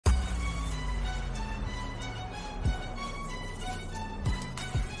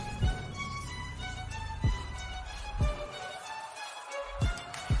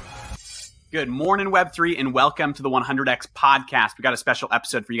Good morning, Web3, and welcome to the 100X podcast. We got a special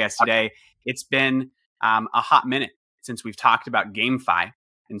episode for you guys today. It's been a hot minute since we've talked about GAM3,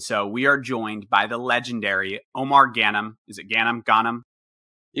 and so we are joined by the legendary Omar Ghanem. Is it Ghanem? Ghanem?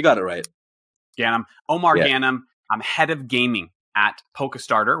 You got it right. Ghanem. Omar Ghanem, head of gaming at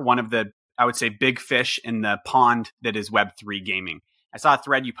Polkastarter, one of the, I would say, big fish in the pond that is Web3 gaming. I saw a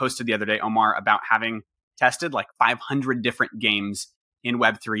thread you posted the other day, Omar, about having tested like 500 different games in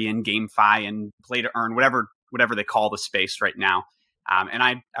Web3 and GAM3 and play to earn, whatever they call the space right now. And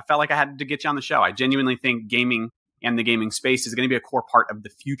I felt like I had to get you on the show. I genuinely think gaming and the gaming space is going to be a core part of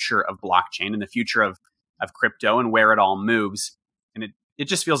the future of blockchain and the future of crypto and where it all moves. And it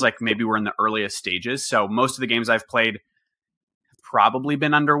just feels like maybe we're in the earliest stages. So most of the games I've played have probably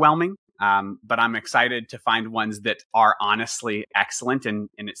been underwhelming. But I'm excited to find ones that are honestly excellent. And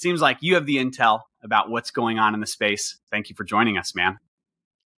it seems like you have the intel about what's going on in the space. Thank you for joining us, man.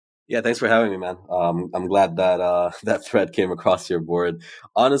 Yeah, thanks for having me, man. I'm glad that that thread came across your board.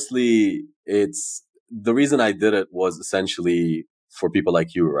 Honestly, it's the reason I did it was essentially for people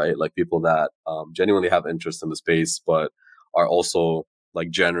like you, right? Like people that genuinely have interest in the space, but are also like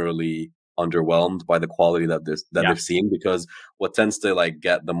generally underwhelmed by the quality that they've seen, because what tends to like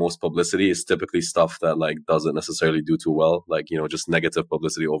get the most publicity is typically stuff that like doesn't necessarily do too well, like, you know, just negative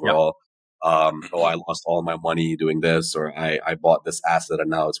publicity overall. Oh, I lost all my money doing this, or I bought this asset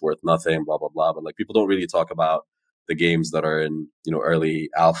and now it's worth nothing, blah, blah, blah. But like people don't really talk about the games that are in, you know, early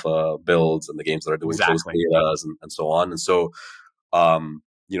alpha builds and the games that are doing closed betas and so on. And so,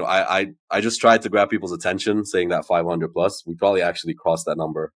 you know, I just tried to grab people's attention saying that 500 plus, we probably actually crossed that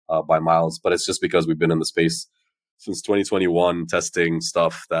number by miles, but it's just because we've been in the space since 2021 testing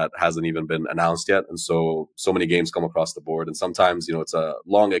stuff that hasn't even been announced yet. And so many games come across the board, and sometimes, you know, it's a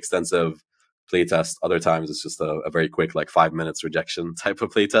long, extensive play test. Other times it's just a very quick, like 5 minutes rejection type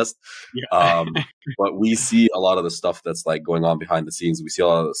of play test. Yeah. But we see a lot of the stuff that's like going on behind the scenes. We see a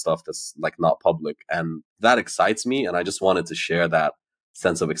lot of the stuff that's like not public, and that excites me. And I just wanted to share that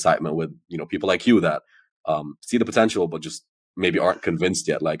sense of excitement with, you know, people like you that see the potential, but just maybe aren't convinced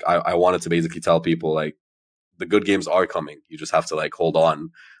yet. Like I wanted to basically tell people like the good games are coming. You just have to like hold on.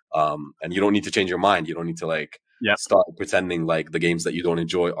 And you don't need to change your mind. You don't need to like start pretending like the games that you don't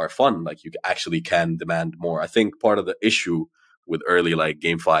enjoy are fun. Like you actually can demand more. I think part of the issue with early like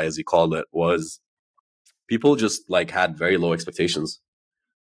GAM3, as you called it, was people just like had very low expectations.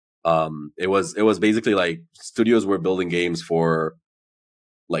 It was basically like studios were building games for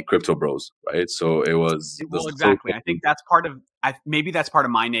like crypto bros, right? So it was exactly. I think that's maybe that's part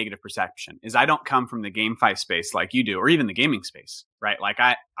of my negative perception is I don't come from the GAM3 space like you do, or even the gaming space, right? Like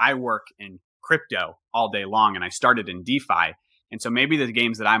I work in crypto all day long, and I started in DeFi, and so maybe the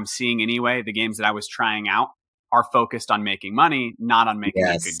games that I'm seeing anyway, the games that I was trying out, are focused on making money, not on making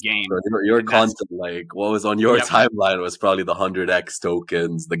a good game. So your content, like what was on your timeline, was probably the 100x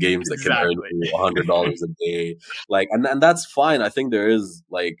tokens, the games that can earn you $100 a day. Like, and that's fine. I think there is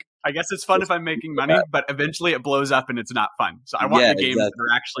like, I guess it's fun if I'm making money, but eventually it blows up and it's not fun. So I want the games that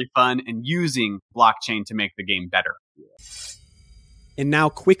are actually fun and using blockchain to make the game better. And now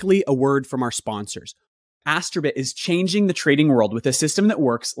quickly a word from our sponsors. Astrobit is changing the trading world with a system that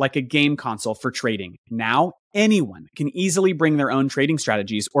works like a game console for trading. Now, anyone can easily bring their own trading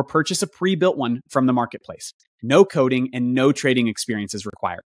strategies or purchase a pre-built one from the marketplace. No coding and no trading experience is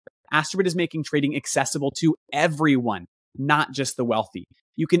required. Astrobit is making trading accessible to everyone, not just the wealthy.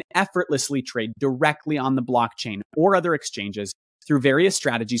 You can effortlessly trade directly on the blockchain or other exchanges through various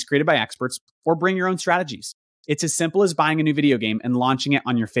strategies created by experts, or bring your own strategies. It's as simple as buying a new video game and launching it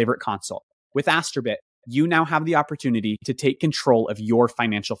on your favorite console. With Astrobit, you now have the opportunity to take control of your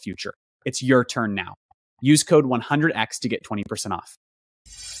financial future. It's your turn now. Use code 100X to get 20% off.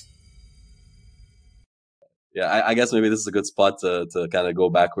 Yeah, I guess maybe this is a good spot to kind of go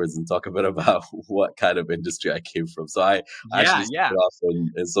backwards and talk a bit about what kind of industry I came from. So I actually started off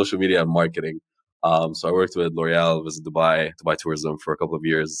in social media and marketing. So I worked with L'Oreal, visited Dubai Tourism for a couple of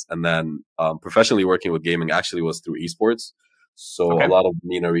years. And then professionally working with gaming actually was through esports. So a lot of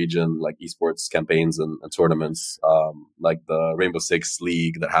MENA region, like esports campaigns and tournaments, like the Rainbow Six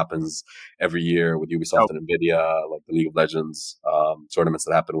League that happens every year with Ubisoft and Nvidia, like the League of Legends tournaments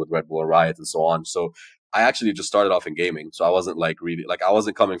that happen with Red Bull or Riot and so on. So I actually just started off in gaming. So I wasn't like really, like I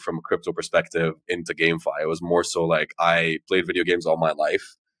wasn't coming from a crypto perspective into GAM3. It was more so like I played video games all my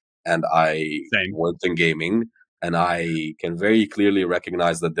life, and I worked in gaming, and I can very clearly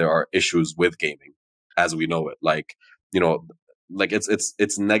recognize that there are issues with gaming as we know it. Like, you know, like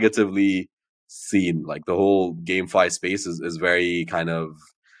it's negatively seen. Like the whole GAM3 space is very kind of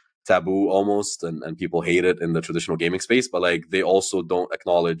taboo almost, and people hate it in the traditional gaming space, but like they also don't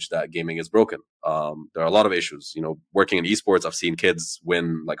acknowledge that gaming is broken. There are a lot of issues. Working in esports, I've seen kids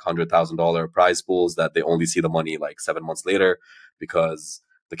win like $100,000 prize pools that they only see the money like 7 months later, because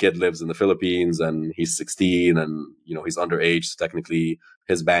the kid lives in the Philippines and he's 16 and he's underage. So technically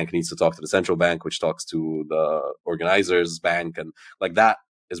his bank needs to talk to the central bank, which talks to the organizer's bank, and like that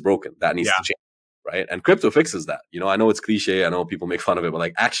is broken. That needs to change. Right. And crypto fixes that. I know it's cliche. I know people make fun of it, but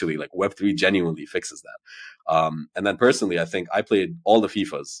like actually like Web3 genuinely fixes that. And then personally, I think I played all the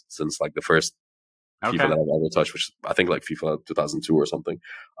FIFAs since like the first FIFA that I've ever touched, which I think like FIFA 2002 or something.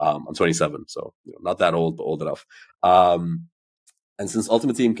 I'm 27, so not that old, but old enough. And since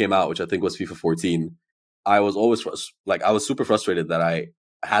Ultimate Team came out, which I think was FIFA 14, I was always I was super frustrated that I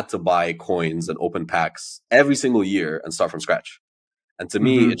had to buy coins and open packs every single year and start from scratch. And to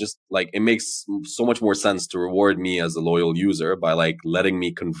me, it just it makes so much more sense to reward me as a loyal user by like letting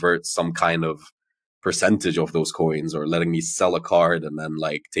me convert some kind of percentage of those coins, or letting me sell a card and then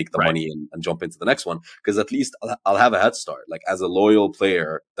like take the money and jump into the next one. Because at least I'll have a head start. Like as a loyal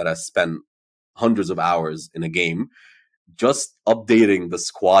player that has spent hundreds of hours in a game, just updating the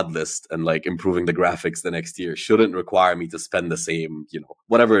squad list and like improving the graphics the next year shouldn't require me to spend the same,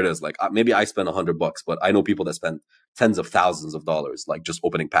 whatever it is. Like maybe I spend $100, but I know people that spend tens of thousands of dollars, like just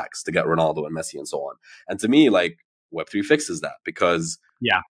opening packs to get Ronaldo and Messi and so on. And to me, like Web3 fixes that, because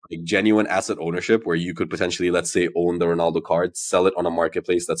like genuine asset ownership, where you could potentially, let's say, own the Ronaldo card, sell it on a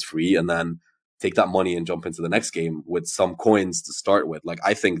marketplace that's free, and then take that money and jump into the next game with some coins to start with. Like,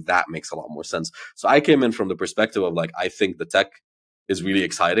 I think that makes a lot more sense. So I came in from the perspective of like, I think the tech is really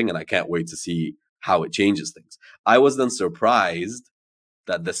exciting and I can't wait to see how it changes things. I was then surprised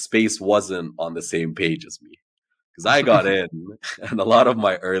that the space wasn't on the same page as me, because I got in and a lot of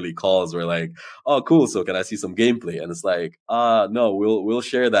my early calls were like, oh, cool. So can I see some gameplay? And it's like, no, we'll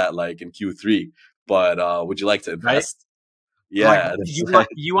share that like in Q3, but would you like to invest? Yeah. Like,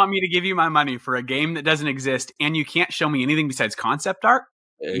 you want me to give you my money for a game that doesn't exist, and you can't show me anything besides concept art?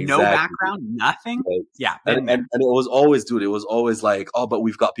 Exactly. No background, nothing. Right. Yeah. And it was always, dude, it was always like, oh, but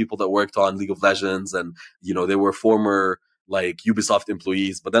we've got people that worked on League of Legends, and, they were former like Ubisoft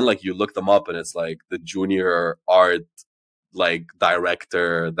employees. But then like you look them up and it's like the junior art like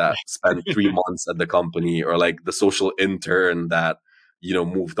director that spent 3 months at the company, or like the social intern that,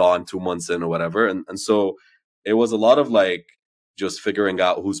 moved on 2 months in or whatever. And so it was a lot of like just figuring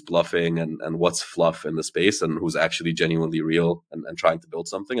out who's bluffing and what's fluff in the space, and who's actually genuinely real and trying to build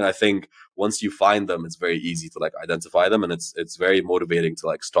something. And I think once you find them, it's very easy to like identify them, and it's very motivating to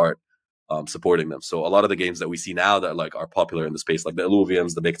like start supporting them. So a lot of the games that we see now that like are popular in the space, like the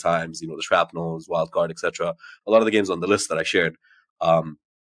Illuviums, the Big Times, the Shrapnels, Wildcard, etc. A lot of the games on the list that I shared,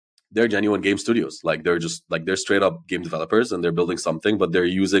 they're genuine game studios. Like they're straight up game developers, and they're building something, but they're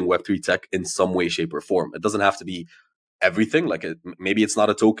using Web3 tech in some way, shape, or form. It doesn't have to be everything. Like maybe it's not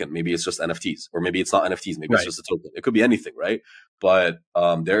a token, maybe it's just NFTs, or maybe it's not NFTs, maybe it's just a token. It could be anything, right? But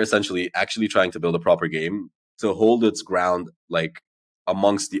they're essentially actually trying to build a proper game to hold its ground like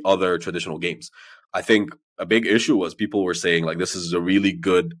amongst the other traditional games. I think a big issue was people were saying like, this is a really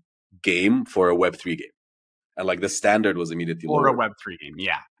good game for a Web3 game. And like the standard was immediately for lower. A Web3 game,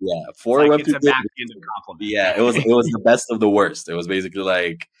 yeah. For it's a like Web3 it's a game, backhanded compliment. Yeah, it was the best of the worst. It was basically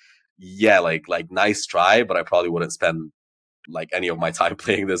like, like nice try, but I probably wouldn't spend like any of my time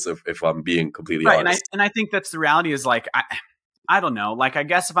playing this if I'm being completely honest. And I think that's the reality. Is like I don't know. Like, I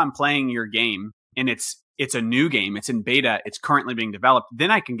guess if I'm playing your game and it's a new game, it's in beta, it's currently being developed,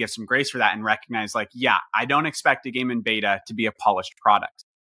 then I can give some grace for that and recognize like, yeah, I don't expect a game in beta to be a polished product,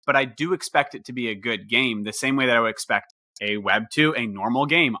 but I do expect it to be a good game, the same way that I would expect a Web 2, a normal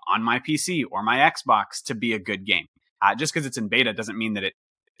game on my PC or my Xbox to be a good game. Just because it's in beta doesn't mean that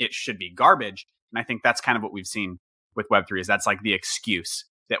it should be garbage. And I think that's kind of what we've seen with Web3, is that's like the excuse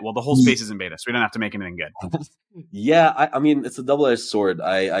that, well, the whole space is in beta, so we don't have to make anything good. Yeah, I mean, it's a double-edged sword.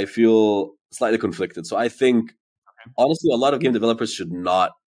 I feel slightly conflicted. So I think, honestly, a lot of game developers should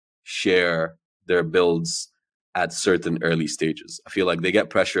not share their builds at certain early stages. I feel like they get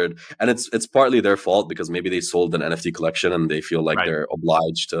pressured, and it's partly their fault, because maybe they sold an NFT collection and they feel like they're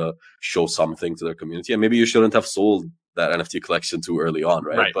obliged to show something to their community. And maybe you shouldn't have sold that NFT collection too early on,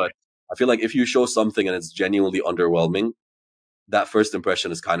 right? But I feel like if you show something and it's genuinely underwhelming, that first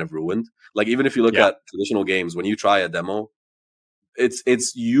impression is kind of ruined. Like, even if you look at traditional games, when you try a demo,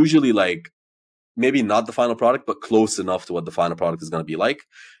 it's usually like maybe not the final product, but close enough to what the final product is going to be like.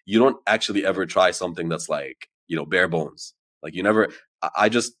 You don't actually ever try something that's like, bare bones. Like, you never. I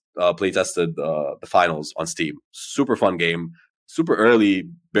just play tested the finals on Steam. Super fun game, super early,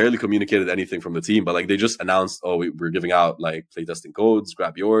 barely communicated anything from the team, but like they just announced, oh, we're giving out like playtesting codes,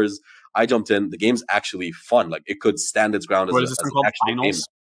 grab yours. I jumped in. The game's actually fun. Like it could stand its ground as, What is this as one an called? actual game. Finals?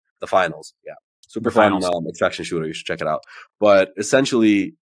 The finals, yeah, super The fun finals. extraction shooter. You should check it out. But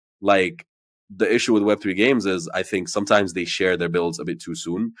essentially, like the issue with Web3 games is I think sometimes they share their builds a bit too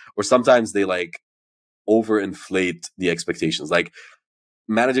soon, or sometimes they like overinflate the expectations. Like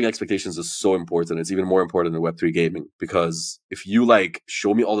managing expectations is so important. It's even more important in Web3 gaming, because if you like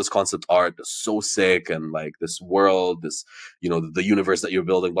show me all this concept art that's so sick and like this world, this, you know, the universe that you're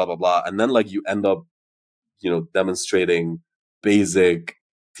building, blah, blah, blah. And then like you end up, you know, demonstrating basic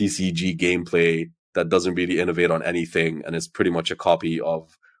TCG gameplay that doesn't really innovate on anything and is pretty much a copy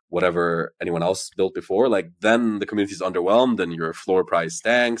of whatever anyone else built before, like then the community is underwhelmed and your floor price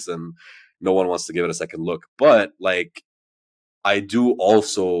stanks and no one wants to give it a second look. But like I do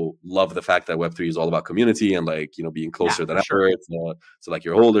also love the fact that Web3 is all about community and like, you know, being closer than ever to like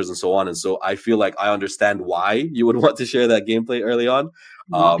your holders and so on. And so I feel like I understand why you would want to share that gameplay early on.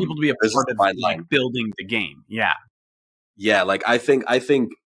 You want people to be a part of like building the game. Yeah. Yeah. Like I think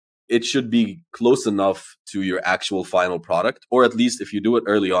it should be close enough to your actual final product, or at least if you do it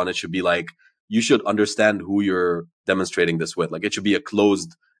early on, it should be like, you should understand who you're demonstrating this with. Like it should be a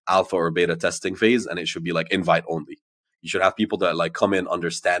closed alpha or beta testing phase, and it should be like invite only. You should have people that like come in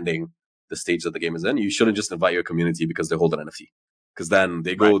understanding the stage that the game is in. You shouldn't just invite your community because they hold an NFT. Because then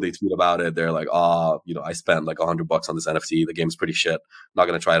they go, they tweet about it. They're like, you know, I spent like $100 on this NFT. The game's pretty shit. Not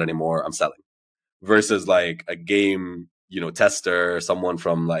going to try it anymore. I'm selling. Versus like a game, you know, tester, someone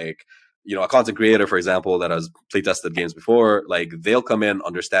from like, you know, a content creator, for example, that has play tested games before, like they'll come in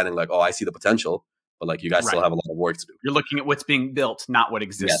understanding like, I see the potential, but like you guys still have a lot of work to do. You're looking at what's being built, not what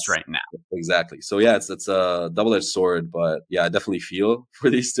exists right now. Exactly. So yeah, it's a double-edged sword, but yeah, I definitely feel for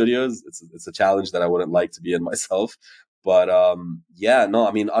these studios. It's a challenge that I wouldn't like to be in myself. But yeah, no,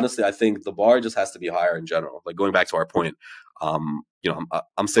 I mean, honestly, I think the bar just has to be higher in general. Like going back to our point, you know,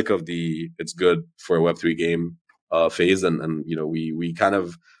 I'm sick of the it's good for a Web3 game phase, and you know, we kind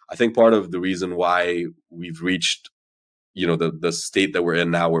of, I think part of the reason why we've reached, you know, the state that we're in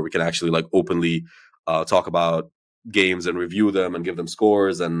now, where we can actually like openly talk about games and review them and give them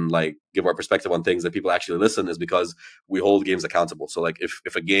scores and like give our perspective on things that people actually listen, is because we hold games accountable. So like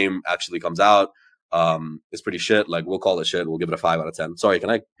if a game actually comes out, it's pretty shit, like we'll call it shit. We'll give it a 5 out of 10. Sorry,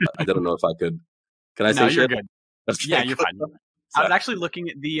 I didn't know if I could. Can I say shit? You're good. Yeah, you're fine. I was actually looking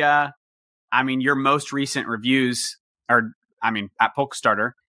at the, I mean, your most recent reviews are, I mean, at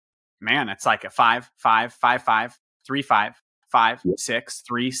Polkastarter, man, it's like a 5, 5, 5, 5, 3, 5, 5, 6,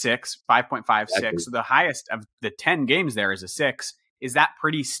 3, 6, 5.5, 6. So the highest of the 10 games there is a 6. Is that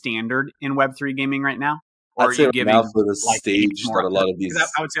pretty standard in Web3 gaming right now? Or are you giving now for the like stage that a lot of these?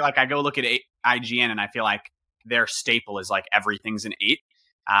 I would say, like, I go look at IGN and I feel like their staple is like everything's an 8.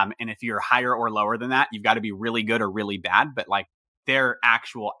 And if you're higher or lower than that, you've got to be really good or really bad. But like their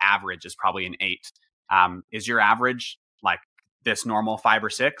actual average is probably an 8. Is your average like this normal 5 or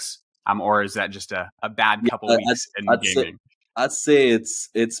 6? Or is that just a bad couple weeks in gaming? I'd say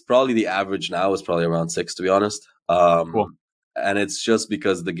it's probably the average now is probably around 6, to be honest. Cool. And it's just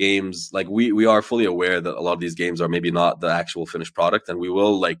because the games, like we are fully aware that a lot of these games are maybe not the actual finished product, and we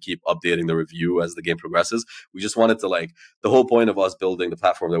will like keep updating the review as the game progresses. We just wanted to like, the whole point of us building the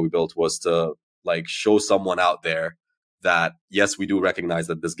platform that we built was to like show someone out there that yes, we do recognize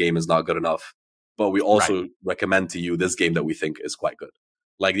that this game is not good enough, but we also recommend to you this game that we think is quite good.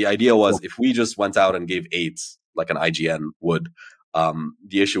 Like the idea was, if we just went out and gave 8s like an IGN would,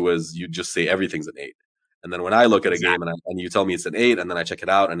 the issue is you just say everything's an 8. And then when I look at a game and you tell me it's an 8, and then I check it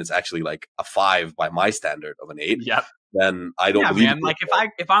out and it's actually like a 5 by my standard of an 8, then I don't believe it. Like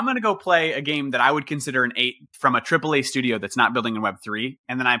if I'm going to go play a game that I would consider an 8 from a AAA studio that's not building in Web3,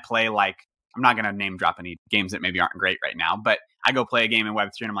 and then I play like, I'm not going to name drop any games that maybe aren't great right now, but I go play a game in Web3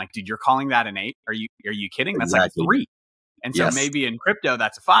 and I'm like, dude, you're calling that an 8? Are you kidding? That's like a 3. And so maybe in crypto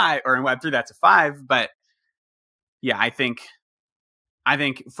that's a 5, or in Web3 that's a 5. But yeah, I think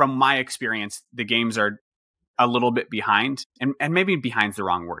from my experience, the games are a little bit behind, and maybe behind's the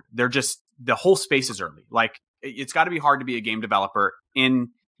wrong word. They're just, the whole space is early. Like it's got to be hard to be a game developer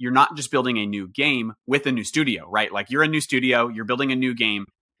you're not just building a new game with a new studio, right? Like you're a new studio, you're building a new game,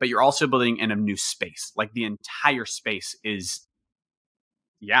 but you're also building in a new space. Like the entire space is,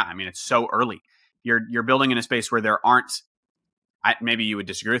 I mean, it's so early. You're building in a space where there aren't, maybe you would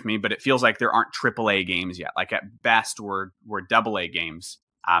disagree with me, but it feels like there aren't AAA games yet. Like at best, we're AA games.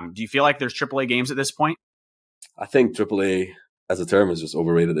 Do you feel like there's AAA games at this point? I think AAA, as a term is just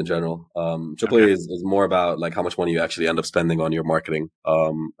overrated in general. AAA is more about like how much money you actually end up spending on your marketing,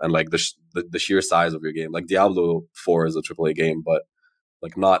 and like the sheer size of your game. Like Diablo 4 is a AAA game, but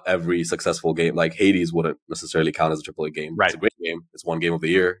like not every successful game, like Hades wouldn't necessarily count as a AAA game. Right. It's a great game. It's one game of the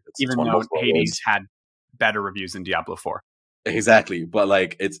year. Even won though Hades had better reviews than Diablo 4. Exactly. But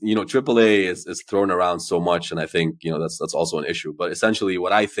like it's, AAA is thrown around so much. And I think, that's also an issue. But essentially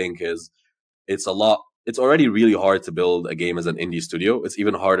what I think is it's already really hard to build a game as an indie studio. It's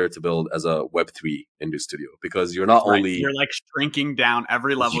even harder to build as a Web3 indie studio because you're not only... You're like shrinking down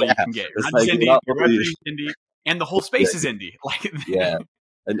every level you can get. You're not like, indie, you're Web3 indie, and the whole space is indie. Like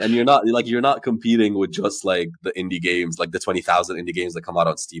And you're not competing with just like the indie games, like the 20,000 indie games that come out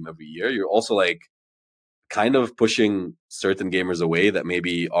on Steam every year. You're also like kind of pushing certain gamers away that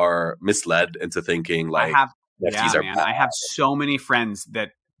maybe are misled into thinking like NFTs are bad. I have so many friends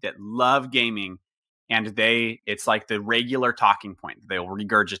that love gaming, and it's like the regular talking point. They'll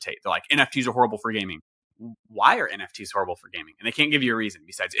regurgitate. They're like, NFTs are horrible for gaming. Why are NFTs horrible for gaming? And they can't give you a reason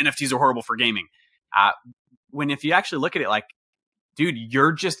besides NFTs are horrible for gaming. When if you actually look at it, like, dude,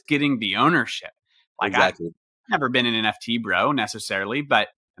 you're just getting the ownership. Like, exactly. I've never been an NFT bro necessarily,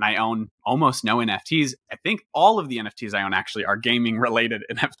 and I own almost no NFTs. I think all of the NFTs I own actually are gaming related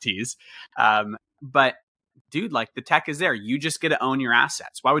NFTs. But dude, like the tech is there. You just get to own your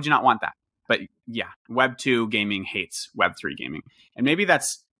assets. Why would you not want that? But yeah, Web 2 gaming hates Web 3 gaming. And maybe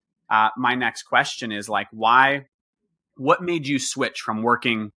that's my next question is like, what made you switch from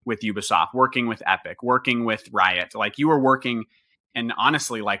working with Ubisoft, working with Epic, working with Riot? Like you were working in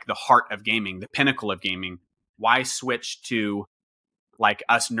honestly like the heart of gaming, the pinnacle of gaming. Why switch to like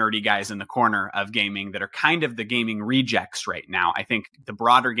us nerdy guys in the corner of gaming that are kind of the gaming rejects right now? I think the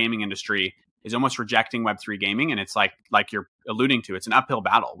broader gaming industry is almost rejecting Web3 gaming. And it's like you're alluding to, it's an uphill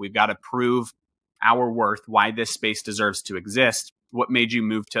battle. We've got to prove our worth, why this space deserves to exist. What made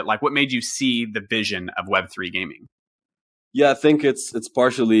you what made you see the vision of Web3 gaming? Yeah, I think it's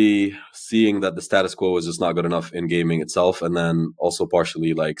partially seeing that the status quo is just not good enough in gaming itself, and then also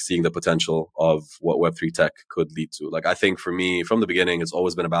partially like seeing the potential of what Web3 tech could lead to. Like I think for me, from the beginning, it's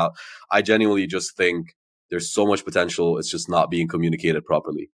always been about, I genuinely just think there's so much potential. It's just not being communicated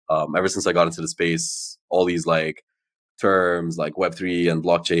properly. Ever since I got into the space, all these like terms like Web3 and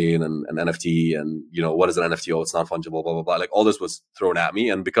blockchain and NFT and, what is an NFT? Oh, it's not fungible, blah, blah, blah. Like all this was thrown at me.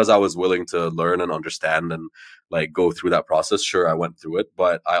 And because I was willing to learn and understand and like go through that process, sure, I went through it.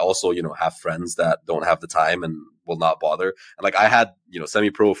 But I also, have friends that don't have the time and will not bother. And like I had,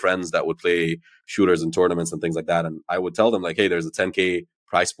 semi-pro friends that would play shooters and tournaments and things like that. And I would tell them like, hey, there's a 10K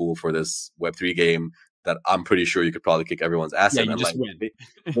prize pool for this Web3 game that I'm pretty sure you could probably kick everyone's ass in. You and just like,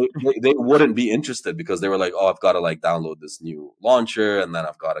 win. they wouldn't be interested because they were like, oh, I've got to like download this new launcher and then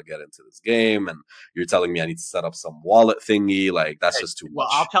I've got to get into this game. And you're telling me I need to set up some wallet thingy. Like that's just too much.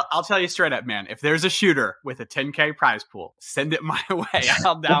 Well, I'll tell you straight up, man. If there's a shooter with a 10K prize pool, send it my way.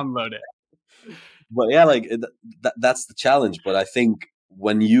 I'll download it. But yeah, like that's the challenge. But I think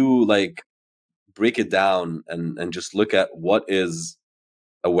when you like break it down and just look at what is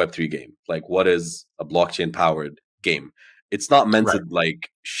a Web3 game, like what is a blockchain powered game, it's not meant to like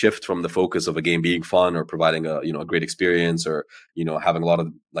shift from the focus of a game being fun or providing a a great experience or having a lot of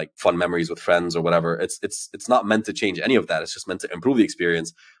like fun memories with friends or whatever. It's not meant to change any of that. It's just meant to improve the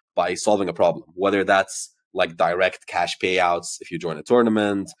experience by solving a problem, whether that's like direct cash payouts if you join a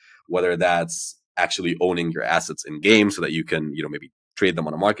tournament, whether that's actually owning your assets in game so that you can maybe trade them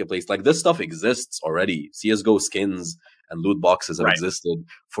on a marketplace. Like this stuff exists already. CSGO skins and loot boxes have existed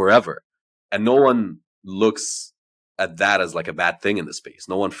forever. And no one looks at that as like a bad thing in the space.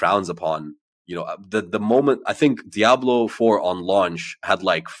 No one frowns upon, the moment. I think Diablo 4 on launch had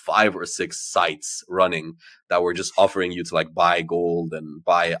like 5 or 6 sites running that were just offering you to like buy gold and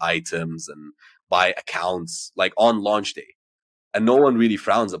buy items and buy accounts like on launch day. And no one really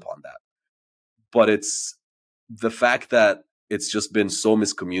frowns upon that. But it's the fact that it's just been so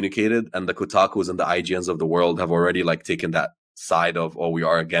miscommunicated, and the Kotakus and the IGNs of the world have already like taken that side of, oh, we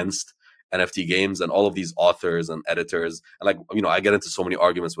are against NFT games, and all of these authors and editors. And like, I get into so many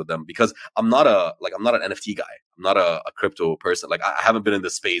arguments with them because I'm not an NFT guy. I'm not a crypto person. Like I haven't been in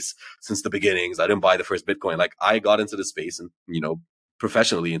this space since the beginnings. I didn't buy the first Bitcoin. Like I got into this space and,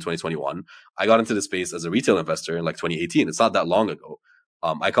 professionally in 2021. I got into this space as a retail investor in like 2018. It's not that long ago.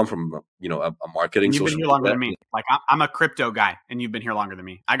 I come from, a marketing. You've been here longer than me. Like I'm a crypto guy, and you've been here longer than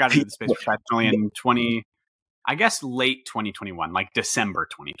me. I got into the space professionally in late 2021, like December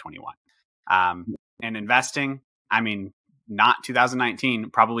 2021. And investing, I mean, not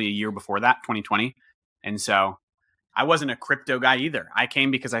 2019, probably a year before that, 2020. And so I wasn't a crypto guy either. I came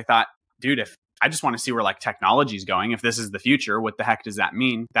because I thought, dude, if I just want to see where like technology is going. If this is the future, what the heck does that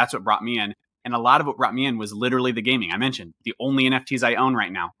mean? That's what brought me in. And a lot of what brought me in was literally the gaming. I mentioned the only NFTs I own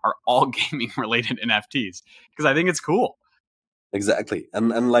right now are all gaming related NFTs because I think it's cool. Exactly.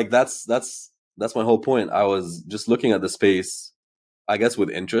 And like that's my whole point. I was just looking at the space, I guess, with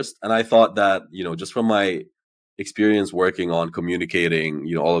interest. And I thought that, just from my experience working on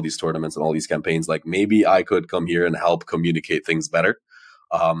communicating, all of these tournaments and all these campaigns, like maybe I could come here and help communicate things better.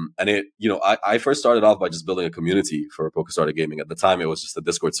 And it, I first started off by just building a community for Polkastarter Gaming. At the time, it was just a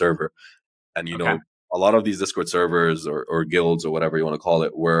Discord server. And, a lot of these Discord servers or guilds or whatever you want to call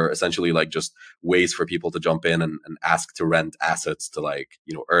it were essentially like just ways for people to jump in and ask to rent assets to like,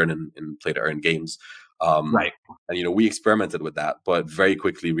 earn and play to earn games. Right. And, we experimented with that, but very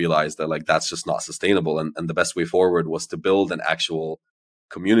quickly realized that like, that's just not sustainable. And the best way forward was to build an actual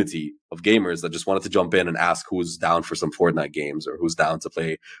community of gamers that just wanted to jump in and ask who's down for some Fortnite games or who's down to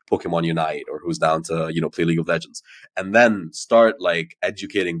play Pokemon Unite or who's down to, play League of Legends, and then start like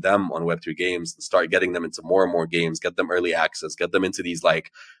educating them on Web3 games and start getting them into more and more games, get them early access, get them into these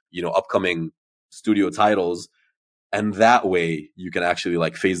like, upcoming studio titles. And that way you can actually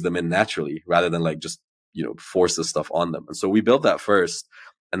like phase them in naturally rather than like just, force this stuff on them. And so we built that first.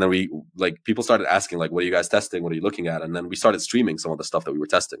 And then we like people started asking like, what are you guys testing? What are you looking at? And then we started streaming some of the stuff that we were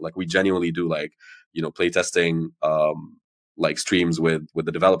testing. Like we genuinely do like, play testing, like streams with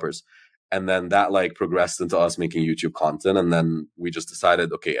the developers. And then that like progressed into us making YouTube content. And then we just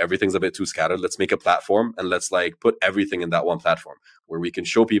decided, okay, everything's a bit too scattered. Let's make a platform and let's like put everything in that one platform where we can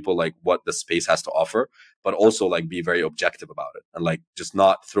show people like what the space has to offer, but also like be very objective about it and like just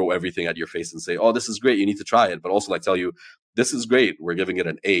not throw everything at your face and say, oh, this is great, you need to try it. But also like tell you, this is great, we're giving it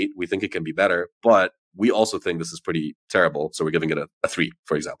an 8. We think it can be better, but we also think this is pretty terrible. So we're giving it a 3,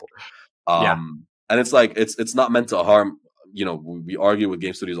 for example. And it's like, it's not meant to harm. We argue with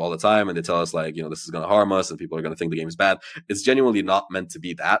game studios all the time and they tell us like, this is going to harm us and people are going to think the game is bad. It's genuinely not meant to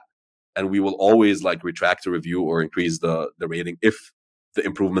be that. And we will always like retract a review or increase the rating if the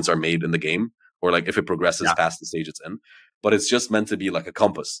improvements are made in the game or like if it progresses past the stage it's in. But it's just meant to be like a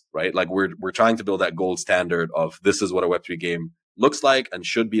compass, right? Like we're trying to build that gold standard of this is what a Web3 game looks like and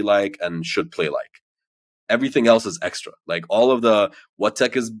should be like and should play like. Everything else is extra. Like all of the what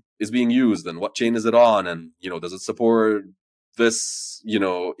tech is being used and what chain is it on and does it support this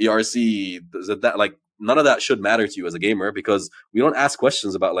ERC, does it that, like none of that should matter to you as a gamer because we don't ask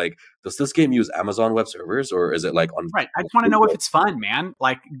questions about like, does this game use Amazon web servers or is it like on right? I just want to know if it's fun, man.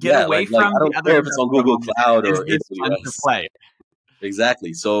 Like get away from I don't the care other if it's on Google Cloud or it's fun to play.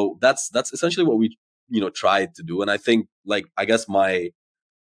 Exactly. So that's essentially what we tried to do. And I think like I guess my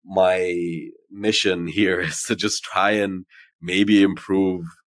mission here is to just try and maybe improve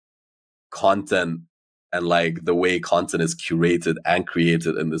content and like the way content is curated and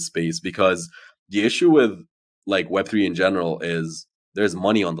created in this space, because the issue with like Web3 in general is there's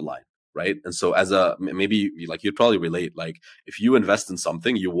money on the line, right? And so as a, maybe like you'd probably relate, like if you invest in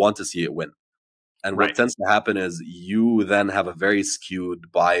something, you want to see it win. And what tends to happen is you then have a very skewed,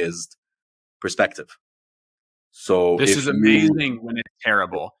 biased perspective. So this is amazing when it's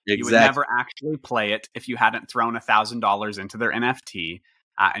terrible. Exactly. You would never actually play it if you hadn't thrown $1,000 into their NFT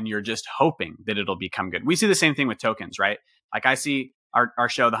and you're just hoping that it'll become good. We see the same thing with tokens, right? Like I see our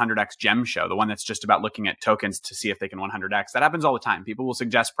show, the 100x Gem show, the one that's just about looking at tokens to see if they can 100x. That happens all the time. People will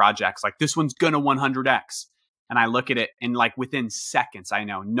suggest projects like this one's gonna 100x. And I look at it and like within seconds, I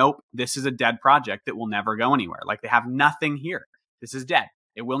know, nope, this is a dead project that will never go anywhere. Like they have nothing here. This is dead.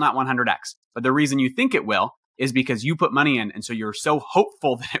 It will not 100x. But the reason you think it will is because you put money in. And so you're so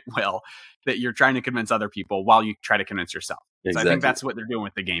hopeful that it will, that you're trying to convince other people while you try to convince yourself. Exactly. So I think that's what they're doing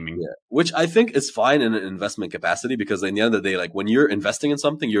with the gaming. Yeah. Which I think is fine in an investment capacity, because at the end of the day, like when you're investing in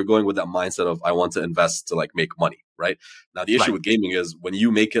something, you're going with that mindset of I want to invest to like make money, right? Now, the issue with gaming is when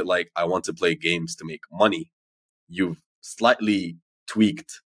you make it like I want to play games to make money, you've slightly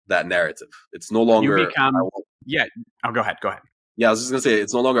tweaked that narrative. It's no longer... You become... go ahead. Yeah, I was just going to say,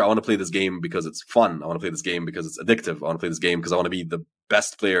 it's no longer I want to play this game because it's fun. I want to play this game because it's addictive. I want to play this game because I want to be the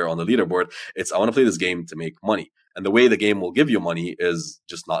best player on the leaderboard. It's I want to play this game to make money. And the way the game will give you money is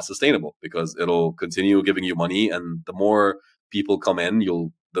just not sustainable, because it'll continue giving you money. And the more people come in,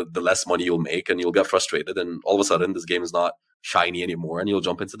 the less money you'll make, and you'll get frustrated. And all of a sudden, this game is not shiny anymore, and you'll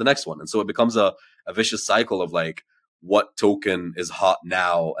jump into the next one. And so it becomes a vicious cycle of like, what token is hot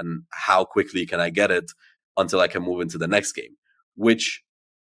now and how quickly can I get it until I can move into the next game? Which,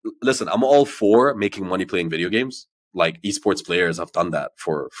 listen, I'm all for making money playing video games. Like esports players have done that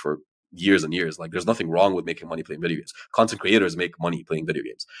for years and years. Like there's nothing wrong with making money playing video games. Content creators make money playing video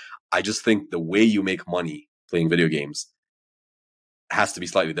games. I just think the way you make money playing video games has to be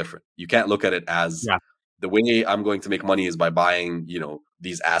slightly different. You can't look at it as the way I'm going to make money is by buying,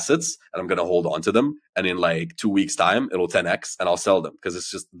 these assets, and I'm going to hold on to them. And in like 2 weeks time, it'll 10x and I'll sell them, because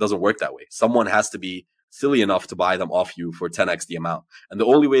it doesn't work that way. Someone has to be silly enough to buy them off you for 10x the amount. And the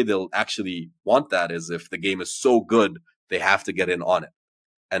only way they'll actually want that is if the game is so good, they have to get in on it.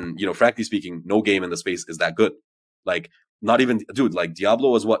 And, frankly speaking, no game in the space is that good. Like, not even, dude, like Diablo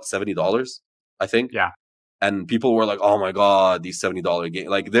was what, $70, I think? Yeah. And people were like, oh my God, these $70 games.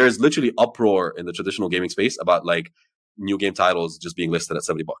 Like, there's literally uproar in the traditional gaming space about like new game titles just being listed at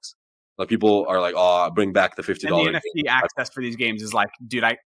 $70. Like, people are like, oh, bring back the $50. And the NFT access for these games is like, dude,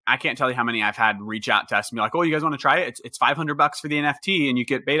 I can't tell you how many I've had reach out to us and be like, oh, you guys want to try it? It's $500 for the NFT and you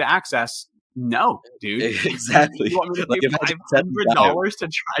get beta access. No, dude. Exactly. You want me to pay $500 to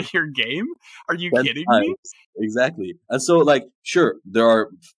try your game? Are you kidding me? Exactly. And so, like, sure, there are,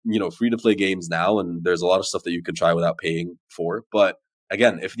 free to play games now, and there's a lot of stuff that you can try without paying for. But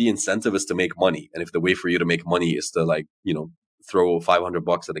again, if the incentive is to make money, and if the way for you to make money is to, like, throw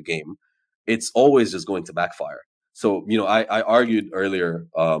 $500 at a game, it's always just going to backfire. So, I argued earlier,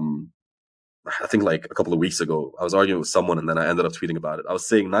 I think like a couple of weeks ago, I was arguing with someone and then I ended up tweeting about it. I was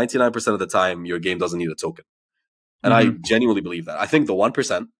saying 99% of the time, your game doesn't need a token. And I genuinely believe that. I think the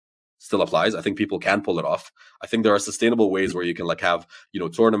 1% still applies. I think people can pull it off. I think there are sustainable ways where you can like have,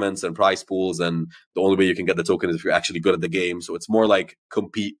 tournaments and prize pools. And the only way you can get the token is if you're actually good at the game. So it's more like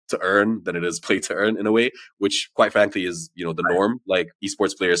compete to earn than it is play to earn in a way, which quite frankly is, the norm. Like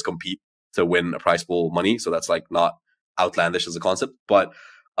esports players compete to win a prize pool money. So that's like not outlandish as a concept. But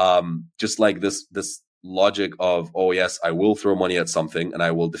just like this logic of, oh yes, I will throw money at something and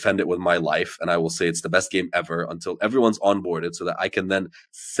I will defend it with my life and I will say it's the best game ever until everyone's onboarded so that I can then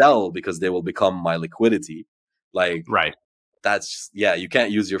sell because they will become my liquidity. Like, right. That's just, you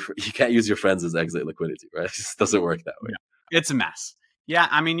can't use your friends as exit liquidity, right? It just doesn't work that way. Yeah. It's a mess. Yeah.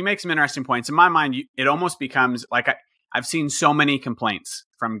 I mean, you make some interesting points. In my mind, it almost becomes like, I've seen so many complaints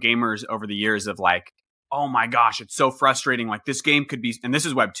from gamers over the years of like, oh my gosh, it's so frustrating. Like this game could be, and this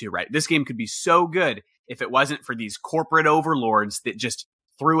is Web 2, right? This game could be so good if it wasn't for these corporate overlords that just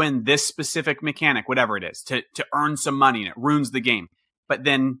threw in this specific mechanic, whatever it is, to earn some money, and it ruins the game. But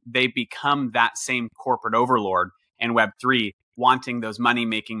then they become that same corporate overlord in Web 3, wanting those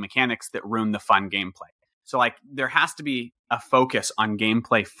money-making mechanics that ruin the fun gameplay. So like there has to be a focus on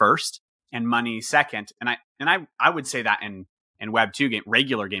gameplay first and money second. And I would say that in Web 2 game,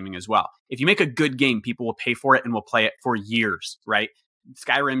 regular gaming as well. If you make a good game, people will pay for it and will play it for years, right?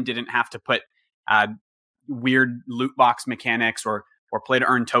 Skyrim didn't have to put weird loot box mechanics or play to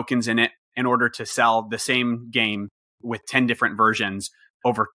earn tokens in it in order to sell the same game with 10 different versions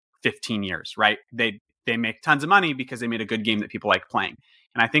over 15 years, right? They make tons of money because they made a good game that people like playing.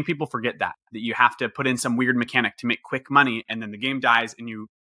 And I think people forget that you have to put in some weird mechanic to make quick money, and then the game dies and you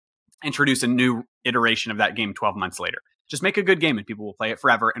introduce a new iteration of that game 12 months later. Just make a good game and people will play it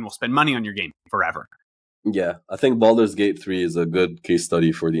forever and will spend money on your game forever. Yeah, I think Baldur's Gate 3 is a good case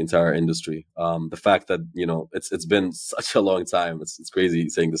study for the entire industry. The fact that, it's been such a long time. It's crazy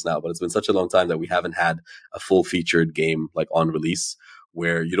saying this now, but it's been such a long time that we haven't had a full featured game like on release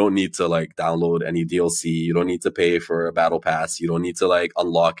where you don't need to like download any DLC. You don't need to pay for a battle pass. You don't need to like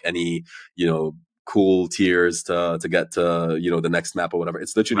unlock any, cool tiers to get to, the next map or whatever.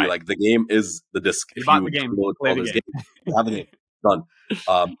 It's literally like the game is the disc. You bought the game, play the game. You have it done.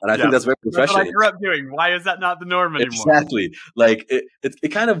 And I think that's very refreshing. That's what I grew up doing. Why is that not the norm anymore? Exactly. Like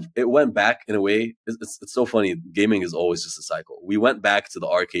it kind of, it went back in a way. It's so funny. Gaming is always just a cycle. We went back to the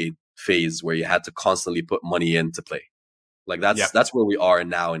arcade phase where you had to constantly put money in to play. Like that's where we are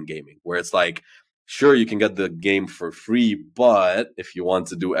now in gaming, where it's like, sure, you can get the game for free, but if you want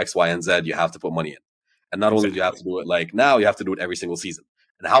to do X, Y, and Z, you have to put money in. And not only do you have to do it like now, you have to do it every single season.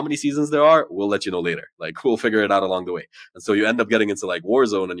 And how many seasons there are, we'll let you know later. Like, we'll figure it out along the way. And so you end up getting into like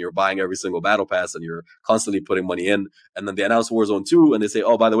Warzone and you're buying every single battle pass and you're constantly putting money in. And then they announce Warzone 2 and they say,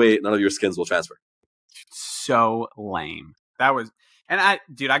 oh, by the way, none of your skins will transfer. So lame. That was, and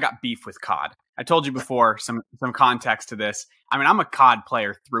I got beef with COD. I told you before some context to this. I mean, I'm a COD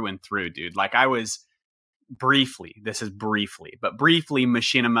player through and through, dude. Like I was briefly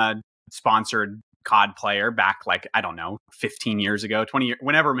Machinima sponsored COD player back like, I don't know, 15 years ago, 20 years,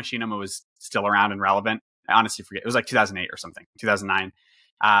 whenever Machinima was still around and relevant. I honestly forget. It was like 2008 or something,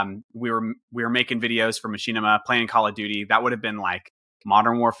 2009. We were making videos for Machinima, playing Call of Duty. That would have been like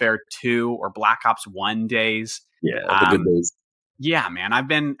Modern Warfare 2 or Black Ops 1 days. Yeah, the good days. Yeah, man. I've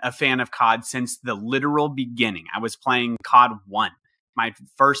been a fan of COD since the literal beginning. I was playing COD 1. My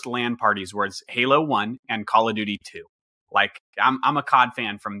first LAN parties was Halo 1 and Call of Duty 2. Like, I'm a COD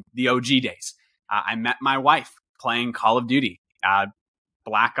fan from the OG days. I met my wife playing Call of Duty.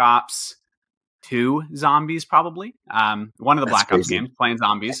 Black Ops 2 zombies, probably. One of the Black Ops games, playing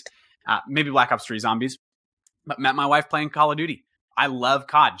zombies. Maybe Black Ops 3 zombies. But met my wife playing Call of Duty. I love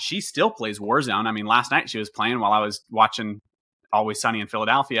COD. She still plays Warzone. I mean, last night she was playing while I was watching Always Sunny in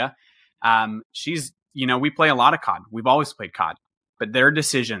Philadelphia. We play a lot of COD. We've always played COD. But their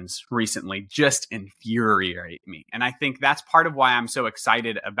decisions recently just infuriate me. And I think that's part of why I'm so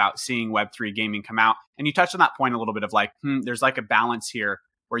excited about seeing Web3 gaming come out. And you touched on that point a little bit of like, there's like a balance here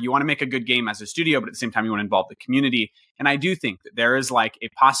where you want to make a good game as a studio, but at the same time, you want to involve the community. And I do think that there is like a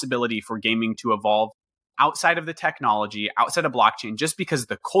possibility for gaming to evolve outside of the technology, outside of blockchain, just because of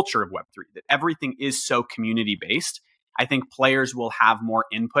the culture of Web3, that everything is so community-based. I think players will have more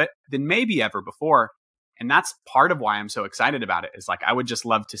input than maybe ever before. And that's part of why I'm so excited about it, is like, I would just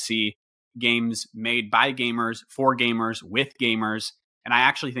love to see games made by gamers, for gamers, with gamers. And I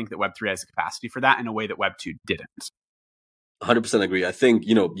actually think that Web3 has the capacity for that in a way that Web2 didn't. 100% agree. I think,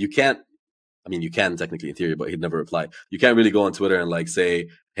 you can't, you can technically in theory, but he'd never reply. You can't really go on Twitter and like say,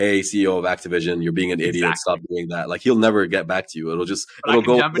 hey, CEO of Activision, you're being an idiot. Stop doing that. Like, he'll never get back to you. It'll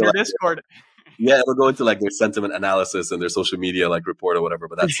go jump into Discord. Yeah, it'll go into like their sentiment analysis and their social media like report or whatever,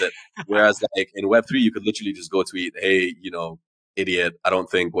 but that's it. Whereas like in Web3, you could literally just go tweet, hey, idiot, I don't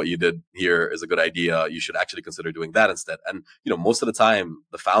think what you did here is a good idea. You should actually consider doing that instead. And, most of the time,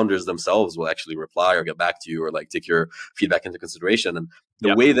 the founders themselves will actually reply or get back to you or like take your feedback into consideration. And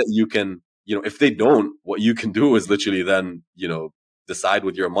the way that you can, if they don't, what you can do is literally then, decide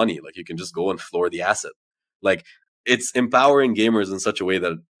with your money. Like, you can just go and floor the asset. Like, it's empowering gamers in such a way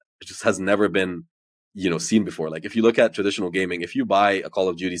that it just has never been, seen before. Like, if you look at traditional gaming, if you buy a Call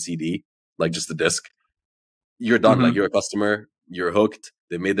of Duty CD, like just a disc, you're done. Like, you're a customer, you're hooked.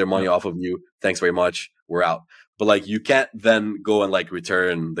 They made their money off of you. Thanks very much. We're out. But like, you can't then go and like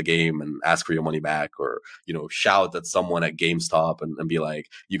return the game and ask for your money back, or, shout at someone at GameStop and be like,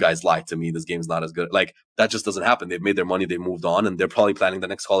 you guys lied to me. This game's not as good. Like, that just doesn't happen. They've made their money. They moved on, and they're probably planning the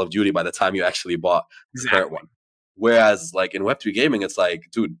next Call of Duty by the time you actually bought the current one. Whereas like in Web3 gaming, it's like,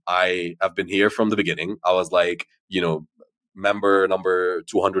 dude, I have been here from the beginning. I was like, member number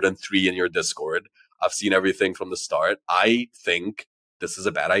 203 in your Discord. I've seen everything from the start. I think this is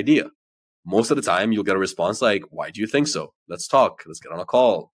a bad idea. Most of the time you'll get a response like, why do you think so? Let's talk. Let's get on a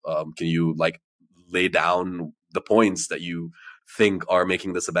call. Can you like lay down the points that you think are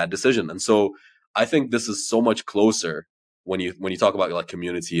making this a bad decision? And so I think this is so much closer when you talk about like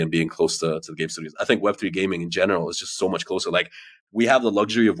community and being close to the game studios. I think Web3 gaming in general is just so much closer. Like, we have the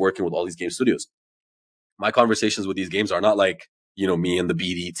luxury of working with all these game studios. My conversations with these games are not like, me and the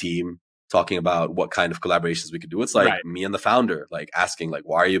BD team talking about what kind of collaborations we could do. It's like me and the founder, like asking like,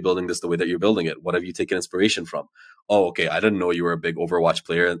 why are you building this the way that you're building it? What have you taken inspiration from? Oh, okay. I didn't know you were a big Overwatch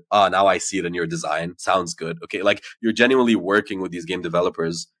player. Now I see it in your design. Sounds good. Okay. Like, you're genuinely working with these game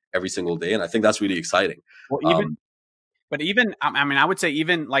developers every single day. And I think that's really exciting. Well, I would say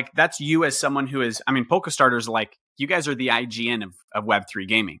even like, that's you as someone who is, Polkastarter is like, you guys are the IGN of Web3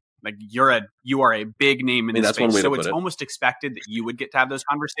 gaming. Like, you are a big name in this space. So it's almost expected that you would get to have those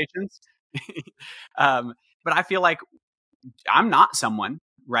conversations. But I feel like I'm not someone,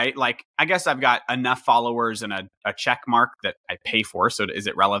 right? Like, I guess I've got enough followers and a check mark that I pay for. So is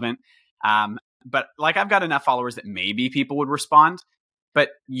it relevant? But like, I've got enough followers that maybe people would respond.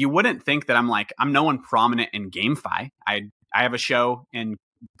 But you wouldn't think that I'm no one prominent in GameFi. I have a show in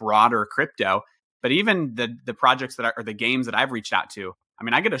broader crypto, but even the projects or the games that I've reached out to,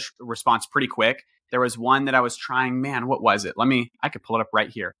 I get a response pretty quick. There was one that I was trying, what was it? I could pull it up right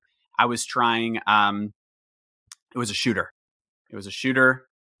here. I was trying, it was a shooter.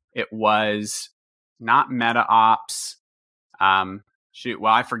 It was not meta ops.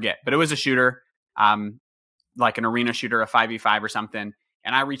 I forget, but it was a shooter, like an arena shooter, a 5v5 or something.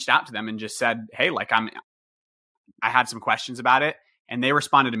 And I reached out to them and just said, hey, like I had some questions about it. And they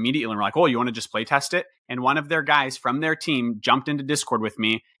responded immediately and were like, oh, you want to just play test it? And one of their guys from their team jumped into Discord with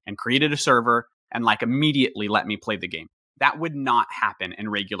me and created a server and like immediately let me play the game. That would not happen in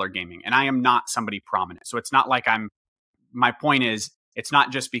regular gaming. And I am not somebody prominent. So it's not like my point is, it's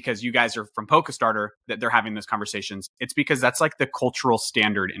not just because you guys are from Polkastarter that they're having those conversations. It's because that's like the cultural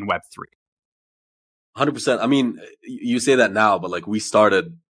standard in Web3. 100%. You say that now, but like, we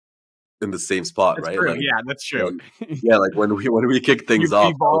started in the same spot, that's right? True. Like, yeah, that's true. Like when we kicked things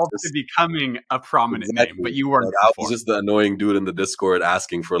off, evolved to becoming a prominent name, but you weren't. Like, I was just the annoying dude in the Discord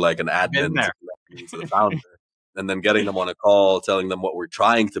asking for like an admin to the founder, and then getting them on a call, telling them what we're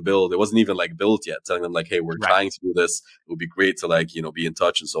trying to build. It wasn't even like built yet. Telling them like, hey, we're trying to do this. It would be great to like be in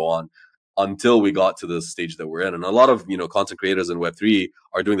touch and so on. until we got to the stage that we're in. And a lot of, content creators in Web3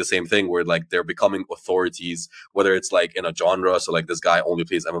 are doing the same thing where like they're becoming authorities, whether it's like in a genre. So like this guy only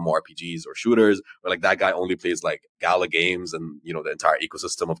plays MMORPGs or shooters, or like that guy only plays like Gala games and, the entire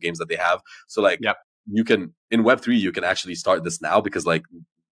ecosystem of games that they have. So like you can, in Web3, you can actually start this now because like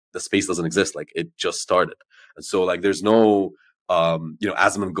the space doesn't exist. Like it just started. And so like there's no,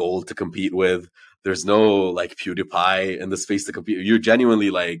 Asmon Gold to compete with. There's no like PewDiePie in the space to compete. You're genuinely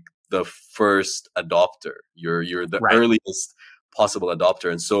like the first adopter. You're the earliest possible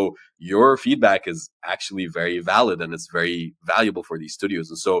adopter. And so your feedback is actually very valid and it's very valuable for these studios.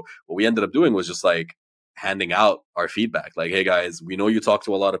 And so what we ended up doing was just like handing out our feedback. Like, hey guys, we know you talk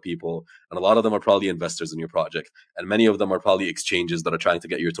to a lot of people and a lot of them are probably investors in your project. And many of them are probably exchanges that are trying to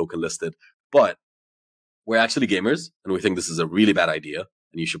get your token listed. But we're actually gamers and we think this is a really bad idea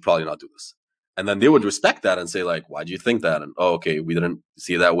and you should probably not do this. And then they would respect that and say like, why do you think that? And, oh, okay, we didn't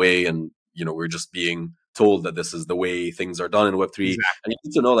see it that way. And, we're just being told that this is the way things are done in Web3. Exactly. And you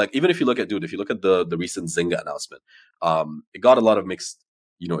need to know, like, even if you look at the recent Zynga announcement, it got a lot of mixed,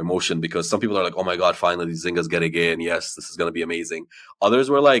 emotion because some people are like, oh my God, finally Zynga's getting in. Yes, this is going to be amazing. Others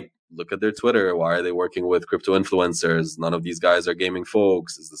were like, look at their Twitter. Why are they working with crypto influencers? None of these guys are gaming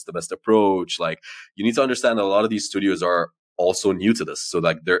folks. Is this the best approach? Like, you need to understand that a lot of these studios are also new to this. So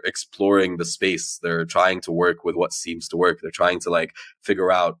like they're exploring the space. They're trying to work with what seems to work. They're trying to like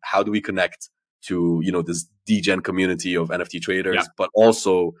figure out how do we connect to, this degen community of NFT traders, but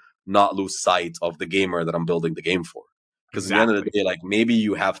also not lose sight of the gamer that I'm building the game for. Because at the end of the day, like maybe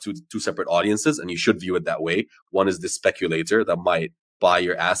you have two separate audiences and you should view it that way. One is the speculator that might buy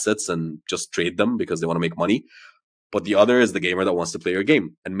your assets and just trade them because they want to make money. But the other is the gamer that wants to play your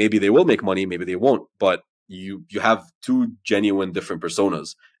game. And maybe they will make money, maybe they won't. But you have two genuine different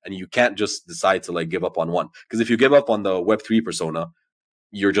personas and you can't just decide to like give up on one. Because if you give up on the Web3 persona,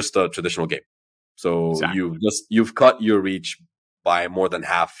 you're just a traditional game. So you've cut your reach by more than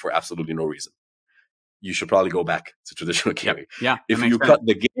half for absolutely no reason. You should probably go back to traditional gaming. Yeah. If you cut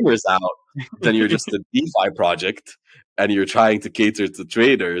the gamers out, then you're just a DeFi project and you're trying to cater to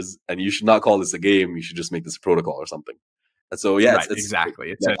traders and you should not call this a game. You should just make this a protocol or something. And so, it's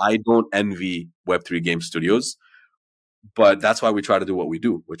exactly. I don't envy Web3 game studios, but that's why we try to do what we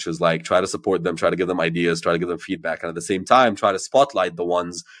do, which is like try to support them, try to give them ideas, try to give them feedback. And at the same time, try to spotlight the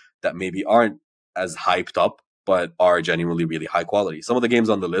ones that maybe aren't as hyped up, but are genuinely really high quality. Some of the games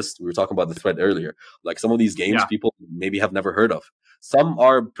on the list, we were talking about the thread earlier, like some of these games people maybe have never heard of. Some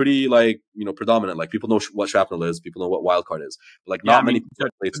are pretty like, predominant. Like people know what Shrapnel is, people know what Wildcard is. But like not many people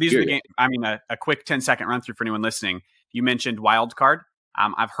play these are games. I mean, a quick 10-second run through for anyone listening. You mentioned Wildcard.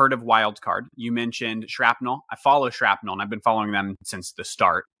 I've heard of Wildcard. You mentioned Shrapnel. I follow Shrapnel, and I've been following them since the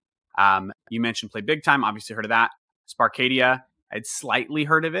start. You mentioned Play Big Time. Obviously heard of that. Sparkadia. I'd slightly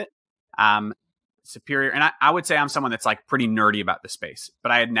heard of it. Superior. And I would say I'm someone that's like pretty nerdy about the space.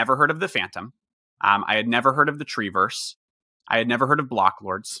 But I had never heard of the Phantom. I had never heard of the Treeverse. I had never heard of Block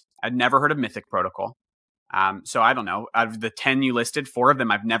Lords. I'd never heard of Mythic Protocol. So I don't know. Out of the 10 you listed, 4 of them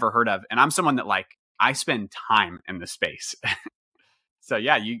I've never heard of. And I'm someone that like, I spend time in the space. So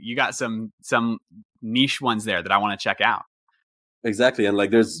yeah, you got some niche ones there that I want to check out. Exactly. And like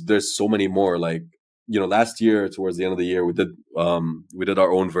there's so many more. Like, last year towards the end of the year we did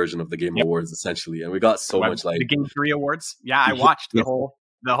our own version of the Game Awards essentially. And we got so much like the GAM3 Awards. Yeah, I watched the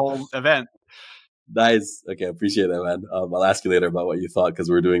whole event. Nice. Okay, appreciate that, man. I'll ask you later about what you thought because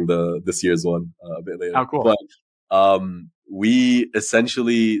we're doing this year's one a bit later. Oh, cool. But we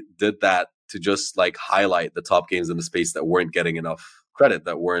essentially did that to just like highlight the top games in the space that weren't getting enough credit,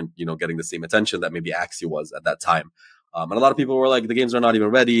 that weren't, getting the same attention that maybe Axie was at that time. And a lot of people were like, the games are not even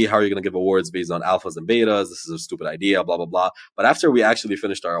ready. How are you going to give awards based on alphas and betas? This is a stupid idea, blah, blah, blah. But after we actually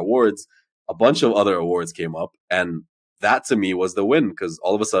finished our awards, a bunch of other awards came up. And that to me was the win because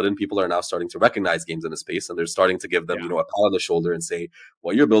all of a sudden people are now starting to recognize games in the space and they're starting to give them, a pat on the shoulder and say,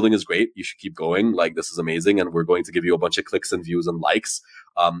 what you're building is great. You should keep going. Like, this is amazing. And we're going to give you a bunch of clicks and views and likes.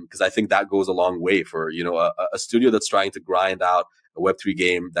 Because I think that goes a long way for, a studio that's trying to grind out a Web3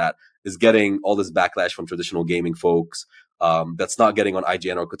 game that is getting all this backlash from traditional gaming folks. That's not getting on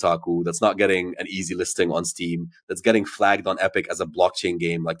IGN or Kotaku, that's not getting an easy listing on Steam, that's getting flagged on Epic as a blockchain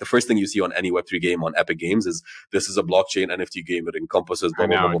game. Like the first thing you see on any Web3 game on Epic Games is this is a blockchain NFT game that encompasses blah,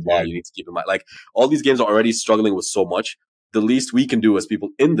 blah, blah, blah, blah. You need to keep in mind. Like all these games are already struggling with so much. The least we can do as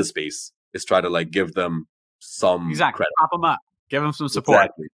people in the space is try to like give them some credit. Pop them up. Give them some support.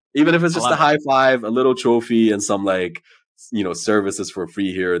 Exactly. Even if it's just a high five, a little trophy, and some like, services for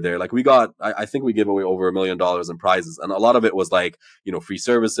free here or there. Like we got, I think we gave away over $1 million in prizes. And a lot of it was like, free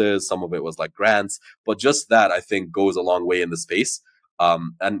services. Some of it was like grants. But just that, I think, goes a long way in the space.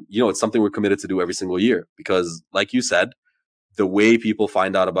 And it's something we're committed to do every single year because, like you said, the way people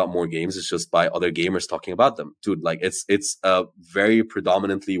find out about more games is just by other gamers talking about them, dude. Like it's a very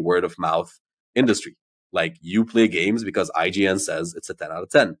predominantly word of mouth industry. Like you play games because IGN says it's a 10 out of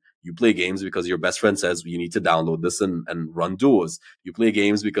 10. You play games because your best friend says you need to download this and run duos. You play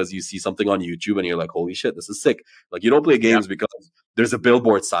games because you see something on YouTube and you're like, holy shit, this is sick. Like you don't play games because there's a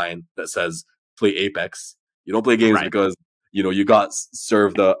billboard sign that says play Apex. You don't play games because you got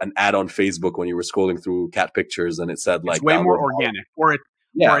served an ad on Facebook when you were scrolling through cat pictures and it said like it's way more organic, or it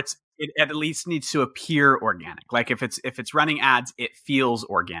at least needs to appear organic. Like if it's running ads, it feels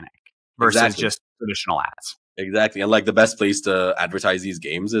organic versus just traditional ads. Exactly. And like the best place to advertise these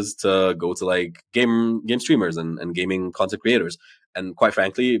games is to go to like game streamers and gaming content creators. And quite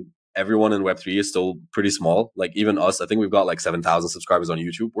frankly, everyone in Web3 is still pretty small. Like even us, I think we've got like 7,000 subscribers on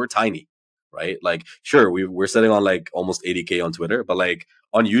YouTube. We're tiny, right? Like sure, we're sitting on like almost 80K on Twitter, but like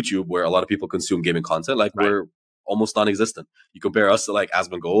on YouTube where a lot of people consume gaming content, like we're almost non-existent. You compare us to like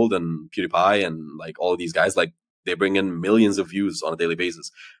Asmongold and PewDiePie and like all of these guys, like they bring in millions of views on a daily basis.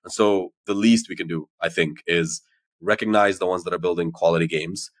 And so the least we can do, I think, is recognize the ones that are building quality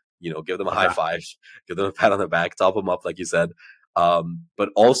games, give them a high five, give them a pat on the back, top them up, like you said. But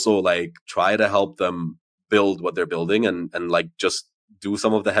also like try to help them build what they're building and like just do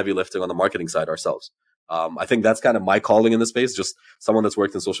some of the heavy lifting on the marketing side ourselves. I think that's kind of my calling in the space, just someone that's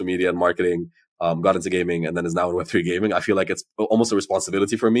worked in social media and marketing, got into gaming and then is now in Web3 gaming. I feel like it's almost a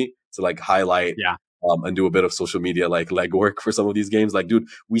responsibility for me to like highlight and do a bit of social media like legwork for some of these games. Like, dude,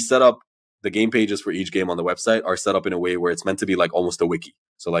 we set up the game pages for each game on the website are set up in a way where it's meant to be like almost a wiki.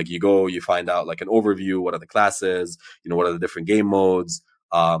 So like you go, you find out like an overview, what are the classes, what are the different game modes.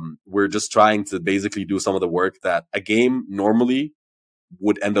 We're just trying to basically do some of the work that a game normally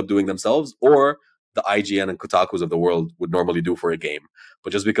would end up doing themselves, or the IGN and Kotakus of the world would normally do for a game.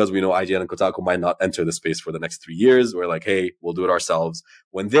 But just because we know IGN and Kotaku might not enter the space for the next 3 years, we're like, hey, we'll do it ourselves.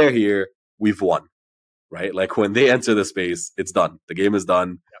 When they're here, we've won, right? Like when they enter the space, it's done. The game is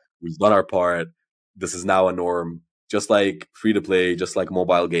done. We've done our part. This is now a norm. Just like free to play, just like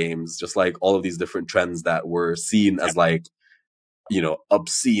mobile games, just like all of these different trends that were seen as like,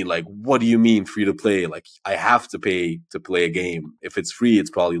 obscene. Like, what do you mean free to play? Like, I have to pay to play a game. If it's free, it's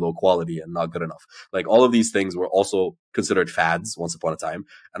probably low quality and not good enough. Like, all of these things were also considered fads once upon a time.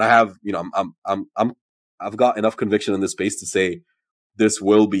 And I have, I've got enough conviction in this space to say this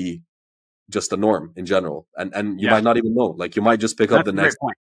will be just a norm in general. And you might not even know. Like, you might just pick up the next.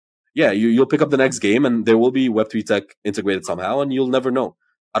 Yeah, you'll pick up the next game, and there will be Web3 tech integrated somehow, and you'll never know.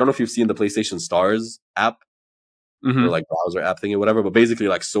 I don't know if you've seen the PlayStation Stars app. Or like browser app thing or whatever, but basically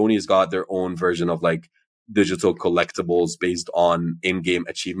like Sony's got their own version of like digital collectibles based on in-game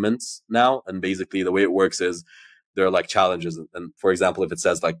achievements now. And basically the way it works is there are like challenges. And for example, if it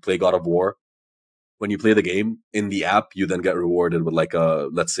says like play God of War, when you play the game in the app, you then get rewarded with like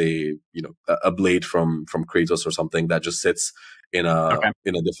let's say, a blade from Kratos or something that just sits in a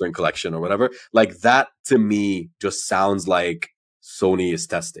different collection or whatever. Like that to me just sounds like Sony is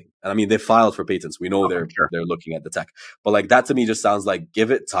testing. And I mean, they filed for patents. We know they're looking at the tech, but like that to me just sounds like give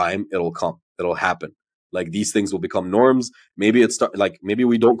it time. It'll come, it'll happen. Like these things will become norms. Maybe maybe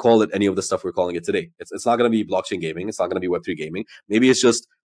we don't call it any of the stuff we're calling it today. It's not going to be blockchain gaming. It's not going to be Web3 gaming. Maybe it's just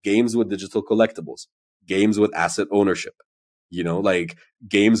games with digital collectibles, games with asset ownership, like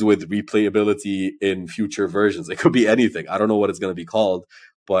games with replayability in future versions. It could be anything. I don't know what it's going to be called,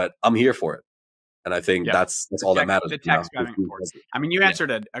 but I'm here for it. And I think that's all that matters. The tech's driving forward. I mean, you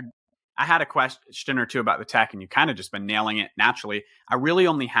answered I had a question or two about the tech, and you kind of just been nailing it naturally. I really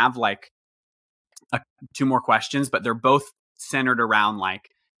only have like 2 more questions, but they're both centered around like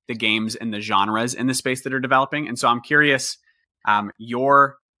the games and the genres in the space that are developing. And so I'm curious,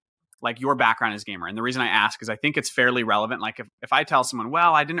 your background as gamer. And the reason I ask is I think it's fairly relevant. Like if I tell someone,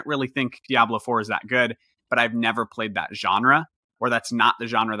 well, I didn't really think Diablo 4 is that good, but I've never played that genre, or that's not the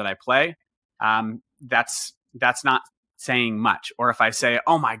genre that I play. That's not saying much. Or if I say,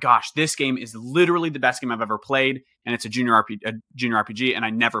 oh my gosh, this game is literally the best game I've ever played, and it's a junior RPG, and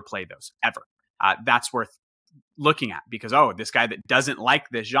I never play those ever. That's worth looking at because, this guy that doesn't like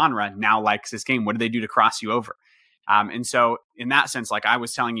this genre now likes this game. What do they do to cross you over? And so in that sense, like I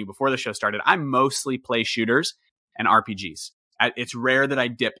was telling you before the show started, I mostly play shooters and RPGs. It's rare that I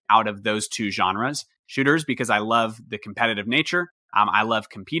dip out of those 2 genres. Shooters because I love the competitive nature. I love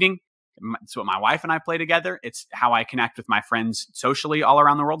competing. It's what my wife and I play together. It's how I connect with my friends socially all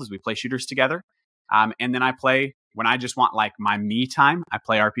around the world as we play shooters together. And then I play when I just want like my me time, I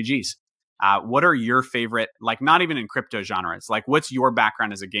play RPGs. What are your favorite, like not even in crypto genres, like what's your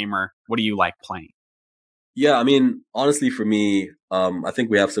background as a gamer? What do you like playing? Yeah, I mean, honestly, for me, I think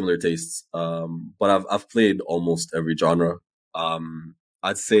we have similar tastes. But I've played almost every genre.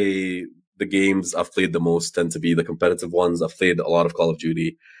 I'd say the games I've played the most tend to be the competitive ones. I've played a lot of Call of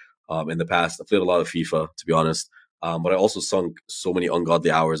Duty, in the past. I've played a lot of FIFA, to be honest. But I also sunk so many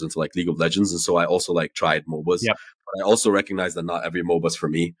ungodly hours into like League of Legends, and so I also like tried MOBAs. Yep. But I also recognize that not every MOBA's for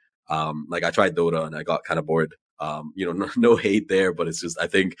me. Like I tried Dota and I got kind of bored. No hate there, but it's just I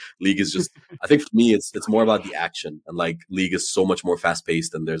think League is just I think for me it's more about the action, and like League is so much more fast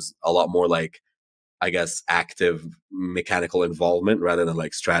paced and there's a lot more like I guess active mechanical involvement rather than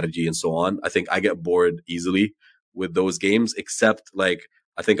like strategy and so on. I think I get bored easily with those games, except like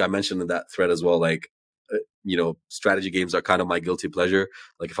I think I mentioned in that thread as well, like strategy games are kind of my guilty pleasure.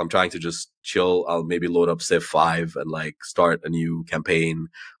 Like if I'm trying to just chill, I'll maybe load up Civ 5 and like start a new campaign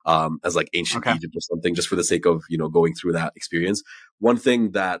as like ancient Okay. Egypt or something, just for the sake of going through that experience. One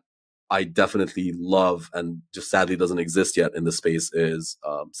thing that I definitely love and just sadly doesn't exist yet in the space is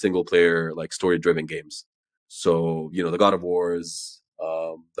single player like story driven games. So the God of Wars,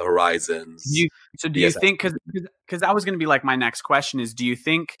 the Horizons, Do the you think, because that was going to be like my next question is, do you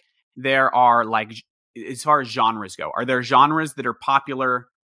think there are like, as far as genres go, are there genres that are popular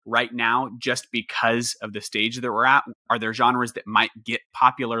right now just because of the stage that we're at? Are there genres that might get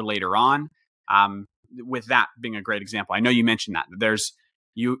popular later on? With that being a great example, I know you mentioned that there's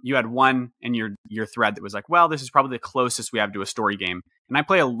you had one in your thread that was like, well, this is probably the closest we have to a story game. And I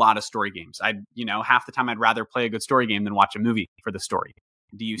play a lot of story games. Half the time I'd rather play a good story game than watch a movie for the story.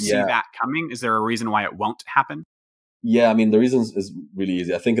 Do you see yeah. that coming? Is there a reason why it won't happen? Yeah, I mean, the reason is really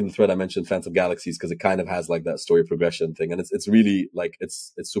easy. I think in the thread I mentioned Phantom Galaxies because it kind of has like that story progression thing. And it's really like,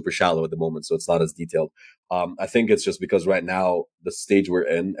 it's super shallow at the moment. So it's not as detailed. I think it's just because right now, the stage we're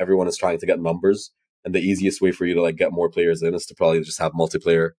in, everyone is trying to get numbers. And the easiest way for you to like get more players in is to probably just have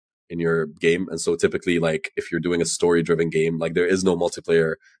multiplayer in your game. And so typically, like if you're doing a story driven game, like there is no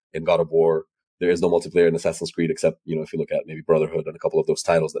multiplayer in God of War. There is no multiplayer in Assassin's Creed, except, if you look at maybe Brotherhood and a couple of those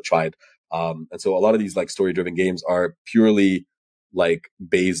titles that tried. And so a lot of these like story driven games are purely like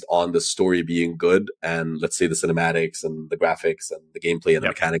based on the story being good and let's say the cinematics and the graphics and the gameplay and the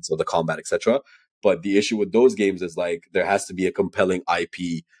mechanics of the combat, etc. But the issue with those games is like there has to be a compelling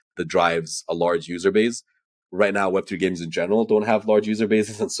IP that drives a large user base. Right now, Web3 games in general don't have large user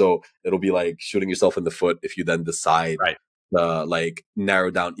bases. And so it'll be like shooting yourself in the foot if you then decide Right. like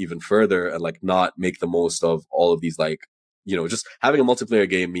narrow down even further and like not make the most of all of these like just having a multiplayer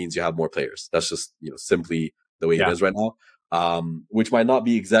game means you have more players. That's just simply the way it is right now. Which might not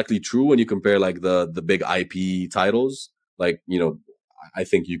be exactly true when you compare like the big IP titles. Like I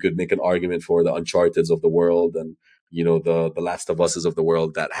think you could make an argument for the Uncharted's of the world and the Last of Us's of the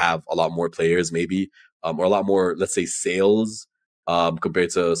world that have a lot more players maybe or a lot more, let's say, sales compared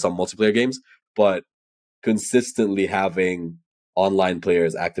to some multiplayer games, but consistently having online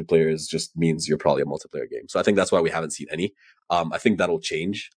players, active players, just means you're probably a multiplayer game. So I think that's why we haven't seen any. I think that'll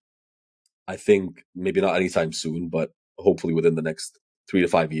change. I think maybe not anytime soon, but hopefully within the next 3 to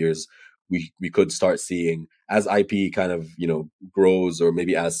 5 years, we could start seeing as IP kind of grows, or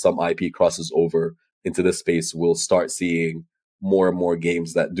maybe as some IP crosses over into this space, we'll start seeing more and more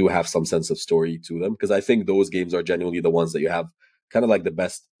games that do have some sense of story to them. Because I think those games are genuinely the ones that you have kind of like the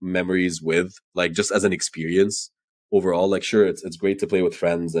best memories with, like just as an experience overall. Like sure, it's great to play with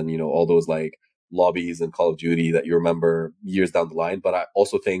friends and all those like lobbies and Call of Duty that you remember years down the line. But I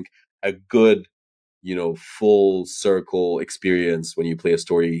also think a good full circle experience when you play a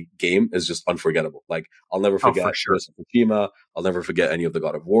story game is just unforgettable. Like I'll never forget Ghost of Tsushima. I'll never forget any of the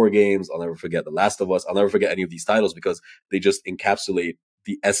God of War games. I'll never forget The Last of Us. I'll never forget any of these titles because they just encapsulate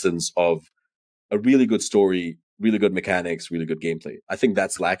the essence of a really good story, really good mechanics, really good gameplay. I think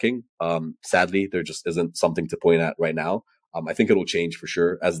that's lacking. Sadly, there just isn't something to point at right now. I think it'll change for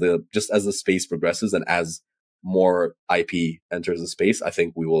sure as the space progresses and as more IP enters the space. I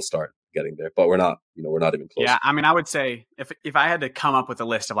think we will start getting there, but we're not even close. Yeah, I mean, I would say if I had to come up with a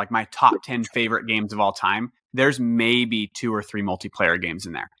list of like my top 10 favorite games of all time, there's maybe 2 or 3 multiplayer games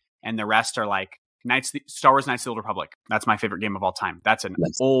in there, and the rest are like Star Wars Knights of the Old Republic. That's my favorite game of all time. That's an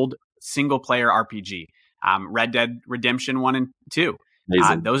old single player RPG. Red Dead Redemption 1 and 2.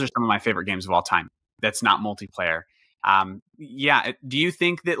 Those are some of my favorite games of all time. That's not multiplayer. Do you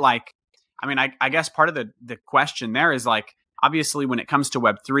think that like, I mean, I guess part of the question there is like, obviously when it comes to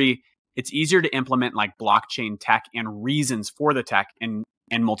Web3, it's easier to implement like blockchain tech and reasons for the tech and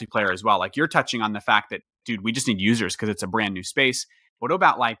multiplayer as well. Like you're touching on the fact that, dude, we just need users because it's a brand new space. What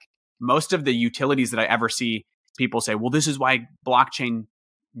about like most of the utilities that I ever see people say, well, this is why blockchain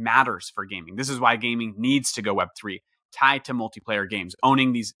matters for gaming. This is why gaming needs to go Web3, tied to multiplayer games,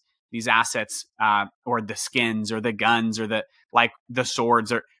 owning these these assets, or the skins or the guns or the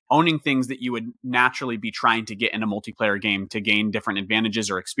swords, or owning things that you would naturally be trying to get in a multiplayer game to gain different advantages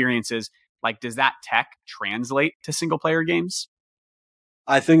or experiences. Like, does that tech translate to single player games?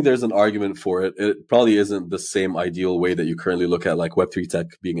 I think there's an argument for it. It probably isn't the same ideal way that you currently look at like Web3 tech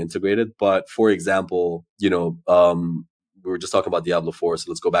being integrated. But for example, we were just talking about Diablo 4,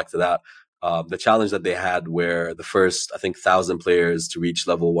 so let's go back to that. The challenge that they had where the first, I think, 1,000 players to reach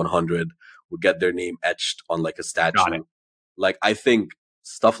level 100 would get their name etched on like a statue. Like, I think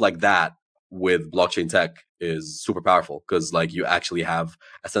stuff like that with blockchain tech is super powerful because like you actually have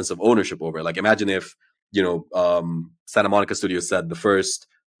a sense of ownership over it. Like, imagine if, Santa Monica Studios said the first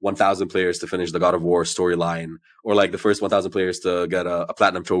 1,000 players to finish the God of War storyline, or like the first 1,000 players to get a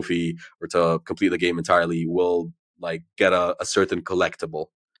platinum trophy or to complete the game entirely will like get a certain collectible,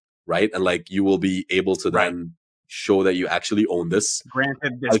 right? And like you will be able to then show that you actually own this.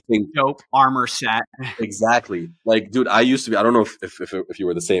 Granted, this dope armor set. Exactly. Like, dude, I used to be, I don't know if you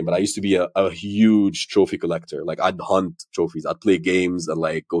were the same, but I used to be a huge trophy collector. Like, I'd hunt trophies. I'd play games and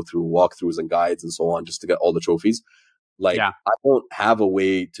like go through walkthroughs and guides and so on just to get all the trophies. Like, I don't have a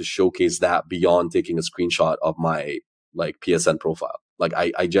way to showcase that beyond taking a screenshot of my like PSN profile. Like,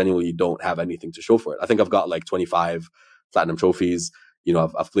 I genuinely don't have anything to show for it. I think I've got like 25 platinum trophies.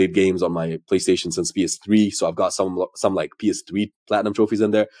 I've played games on my PlayStation since PS3, so I've got some like PS3 platinum trophies in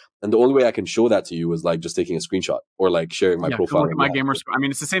there. And the only way I can show that to you is like just taking a screenshot or like sharing my profile. Look at my gamer score. I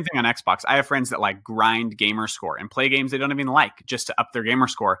mean, it's the same thing on Xbox. I have friends that like grind gamer score and play games they don't even like just to up their gamer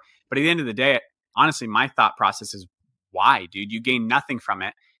score. But at the end of the day, honestly, my thought process is, why, dude? You gain nothing from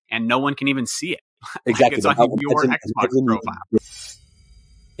it, and no one can even see it. Exactly. It's on your Xbox profile.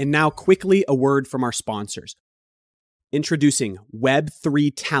 And now, quickly, a word from our sponsors. Introducing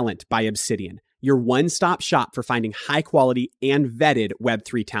Web3 Talent by Obsidian, your one-stop shop for finding high-quality and vetted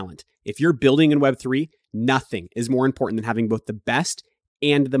Web3 talent. If you're building in Web3, nothing is more important than having both the best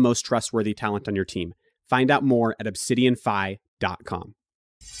and the most trustworthy talent on your team. Find out more at obsidianfi.com.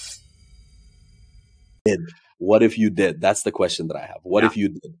 What if you did? That's the question that I have. What if you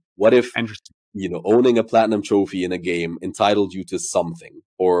did? What if, owning a platinum trophy in a game entitled you to something,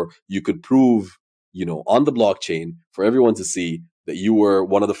 or you could prove on the blockchain for everyone to see that you were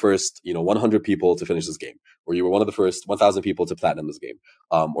one of the first, 100 people to finish this game, or you were one of the first 1,000 people to platinum this game.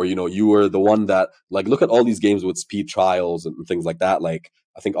 Or, you were the one that, like, look at all these games with speed trials and things like that. Like,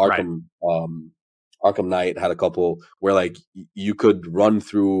 I think Arkham Knight had a couple where like you could run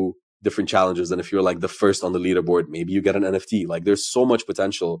through different challenges. And if you're like the first on the leaderboard, maybe you get an NFT. Like, there's so much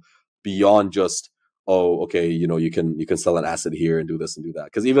potential beyond just, oh, okay, you can sell an asset here and do this and do that.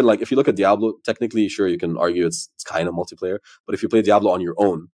 Because even like if you look at Diablo, technically, sure, you can argue it's kind of multiplayer, but if you play Diablo on your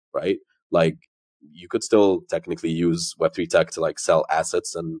own, right, like you could still technically use Web3 tech to like sell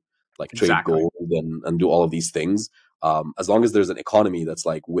assets and like trade gold and do all of these things. As long as there's an economy that's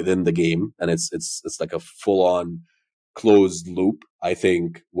like within the game and it's like a full on closed loop, I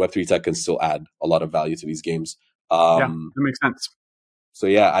think Web3 tech can still add a lot of value to these games. That makes sense. So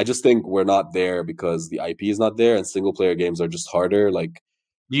yeah, I just think we're not there because the IP is not there, and single player games are just harder. Like,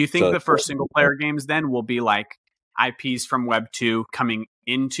 do you think the first single player games then will be like IPs from Web 2 coming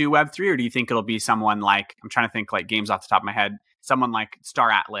into Web 3, or do you think it'll be someone like, I'm trying to think like games off the top of my head, someone like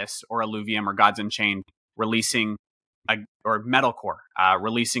Star Atlas or Illuvium or Gods Unchained releasing or Metalcore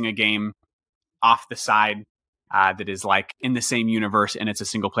releasing a game off the side that is like in the same universe and it's a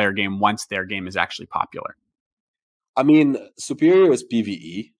single player game once their game is actually popular? I mean, Superior is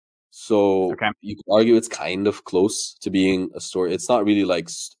PvE, so you could argue it's kind of close to being a story. It's not really like,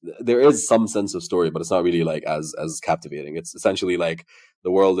 there is some sense of story, but it's not really like as captivating. It's essentially like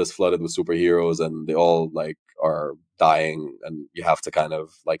the world is flooded with superheroes and they all like are dying and you have to kind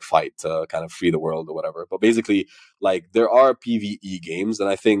of like fight to kind of free the world or whatever. But basically, like, there are PvE games, and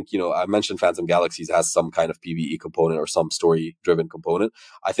I think, I mentioned Phantom Galaxies has some kind of PvE component or some story driven component.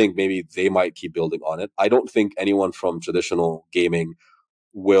 I think maybe they might keep building on it. I don't think anyone from traditional gaming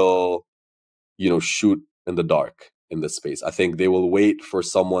will, shoot in the dark in this space. I think they will wait for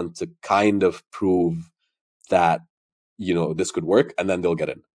someone to kind of prove that, this could work, and then they'll get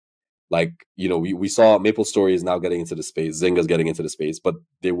in. Like, we saw MapleStory is now getting into the space, Zynga's getting into the space, but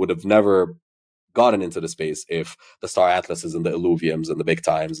they would have never gotten into the space if the Star Atlases and the Illuviums and the Big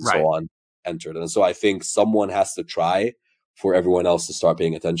Times and so on entered. And so I think someone has to try for everyone else to start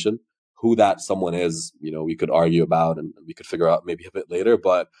paying attention. Who that someone is, we could argue about and we could figure out maybe a bit later.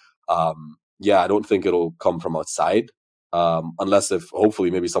 But I don't think it'll come from outside. Unless if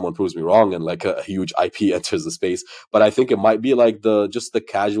hopefully maybe someone proves me wrong and like a huge IP enters the space. But I think it might be like just the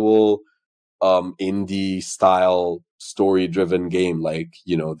casual indie style story driven game, like,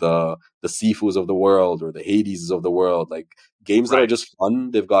 you know, the Sifus of the world or the Hades of the world, like games that are just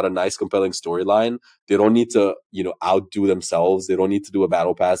fun. They've got a nice, compelling storyline. They don't need to, you know, outdo themselves. They don't need to do a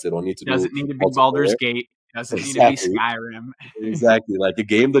battle pass. They don't need to Doesn't do need to be multiplayer. Baldur's Gate. Doesn't need to be Exactly. Skyrim. Exactly. Like a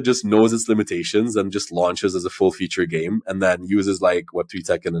game that just knows its limitations and just launches as a full feature game and then uses like Web3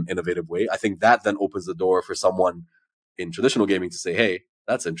 tech in an innovative way. I think that then opens the door for someone in traditional gaming to say, hey,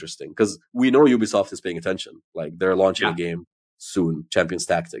 that's interesting. Because we know Ubisoft is paying attention. Like they're launching a game soon, Champions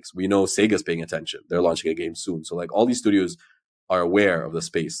Tactics. We know Sega's paying attention. They're launching a game soon. So like all these studios are aware of the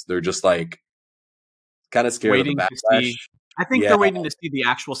space. They're just like kind of scared waiting of the to backlash. see. I think they're waiting to see the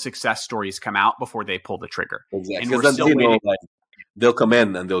actual success stories come out before they pull the trigger. Exactly. And we're then still they waiting. know, like, they'll come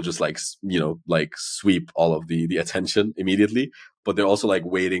in and they'll just like, you know, like sweep all of the attention immediately. But they're also like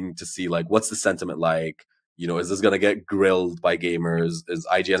waiting to see like, what's the sentiment like? You know, is this going to get grilled by gamers? Is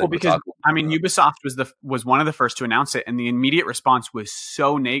IGN well, because I mean, Ubisoft was one of the first to announce it, and the immediate response was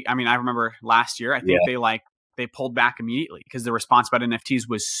so negative. I mean, I remember last year, I think they pulled back immediately because the response about NFTs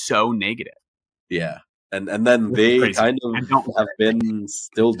was so negative. Yeah, and then they kind of have been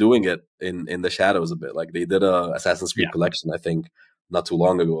still doing it in the shadows a bit. Like they did a Assassin's Creed collection, I think, not too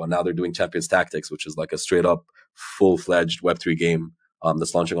long ago, and now they're doing Champions Tactics, which is like a straight up full-fledged Web3 game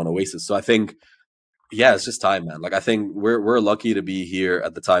that's launching on Oasis. So I think, yeah, it's just time, man. Like I think we're lucky to be here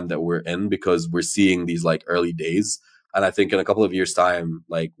at the time that we're in because we're seeing these like early days. And I think in a couple of years' time,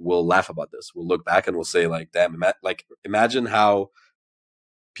 like we'll laugh about this. We'll look back and we'll say, like, damn, imagine how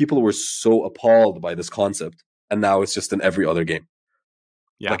people were so appalled by this concept, and now it's just in every other game.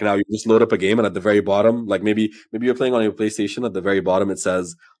 Yeah. Like now you just load up a game, and at the very bottom, like maybe you're playing on your PlayStation. At the very bottom, it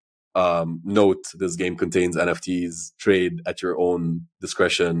says, "Note: this game contains NFTs. Trade at your own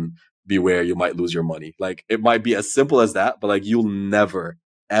discretion. Beware, you might lose your money." Like it might be as simple as that, but like you'll never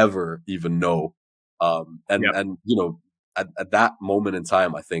ever even know. And you know, at that moment in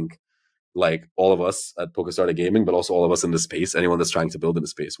time, I think like all of us at Polkastarter Gaming, but also all of us in the space, anyone that's trying to build in the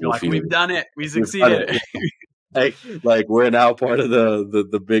space, will feel we've done it. We succeeded. Like we're now part of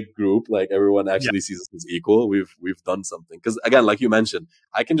the big group. Like everyone actually sees us as equal. We've done something. Because again, like you mentioned,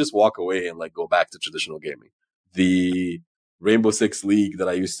 I can just walk away and like go back to traditional gaming. The Rainbow Six League that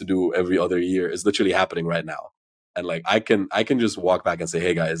I used to do every other year is literally happening right now. And like I can just walk back and say,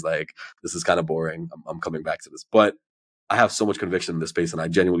 hey guys, like this is kind of boring. I'm coming back to this. But I have so much conviction in this space, and I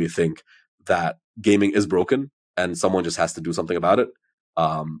genuinely think that gaming is broken and someone just has to do something about it.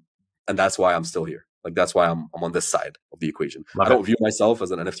 And that's why I'm still here. Like that's why I'm on this side of the equation. I don't view myself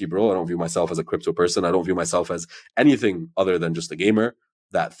as an NFT bro. I don't view myself as a crypto person. I don't view myself as anything other than just a gamer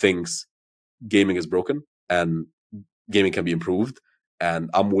that thinks gaming is broken and gaming can be improved.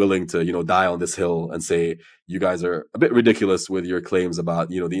 And I'm willing to, you know, die on this hill and say, you guys are a bit ridiculous with your claims about,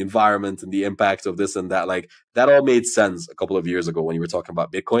 you know, the environment and the impact of this and that. Like that all made sense a couple of years ago when you were talking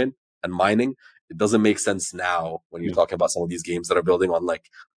about Bitcoin and mining. It doesn't make sense now when you're talking about some of these games that are building on like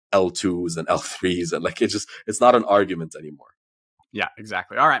L2s and L3s. And like, it's not an argument anymore. Yeah,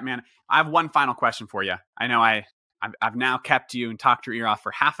 exactly. All right, man. I have one final question for you. I know I've now kept you and talked your ear off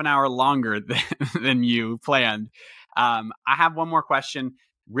for half an hour longer than you planned. I have one more question,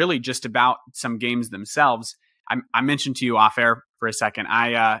 really just about some games themselves. I mentioned to you off air for a second.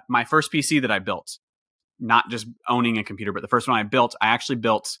 My first PC that I built, not just owning a computer, but the first one I built, I actually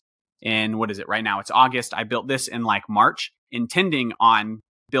built in, what is it right now? It's August. I built this in like March, intending on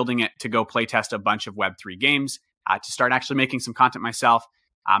building it to go play test a bunch of Web3 games, to start actually making some content myself.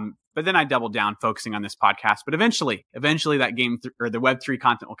 But then I doubled down focusing on this podcast. But eventually that game or the Web3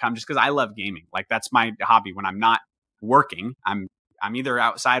 content will come just because I love gaming. Like that's my hobby. When I'm not working, I'm either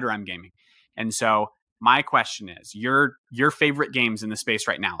outside or I'm gaming. And so my question is, your favorite games in the space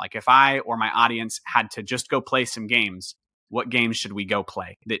right now. Like if I or my audience had to just go play some games, what games should we go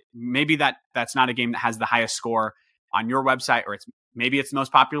play? That maybe that's not a game that has the highest score on your website, or maybe it's the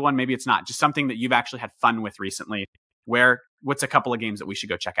most popular one, maybe it's not. Just something that you've actually had fun with recently. What's a couple of games that we should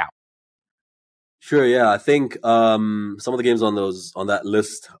go check out? Sure, yeah. I think some of the games on that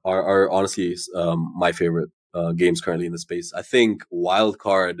list are honestly my favorite games currently in the space. I think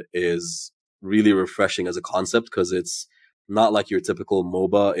Wildcard is really refreshing as a concept because it's not like your typical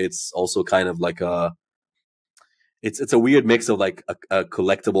MOBA. It's also kind of like it's a weird mix of like a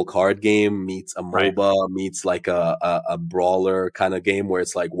collectible card game meets a MOBA meets like a brawler kind of game where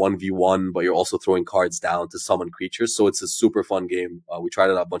it's like 1v1, but you're also throwing cards down to summon creatures. So it's a super fun game. We tried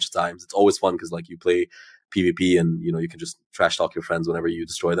it out a bunch of times. It's always fun because like you play PvP and you know you can just trash talk your friends whenever you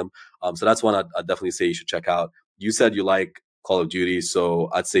destroy them. So that's one I'd definitely say you should check out. You said you like Call of Duty,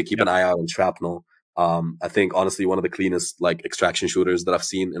 so I'd say keep an eye out on Shrapnel. I think honestly one of the cleanest like extraction shooters that I've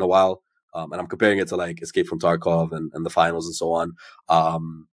seen in a while. and I'm comparing it to like Escape from Tarkov and the finals and so on.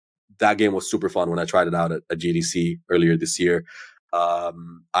 That game was super fun when I tried it out at GDC earlier this year.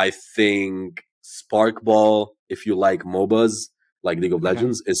 I think Sparkball, if you like MOBAs, like League of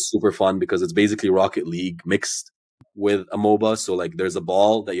Legends, is super fun because it's basically Rocket League mixed with a MOBA. So like there's a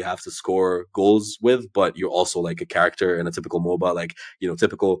ball that you have to score goals with, but you're also like a character in a typical MOBA, like,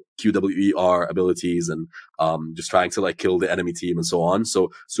 typical QWER abilities and just trying to like kill the enemy team and so on. So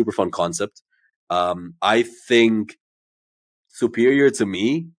super fun concept. I think Superior to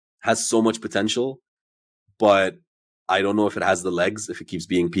me has so much potential, but I don't know if it has the legs if it keeps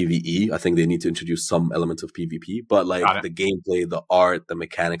being PvE. I think they need to introduce some element of PvP, but like the gameplay, the art, the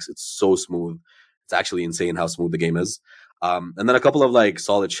mechanics, it's so smooth. It's actually insane how smooth the game is. And then a couple of like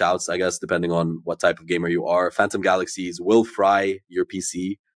solid shouts, I guess, depending on what type of gamer you are. Phantom Galaxies will fry your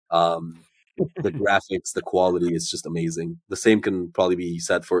PC. The graphics, the quality is just amazing. The same can probably be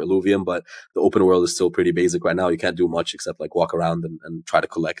said for Illuvium, but the open world is still pretty basic right now. You can't do much except like walk around and try to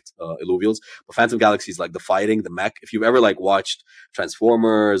collect Illuvials. But Phantom Galaxies, like the fighting, the mech, if you've ever like watched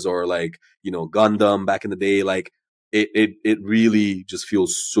Transformers or like, Gundam back in the day, like it really just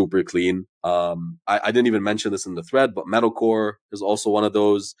feels super clean. I didn't even mention this in the thread, but Metalcore is also one of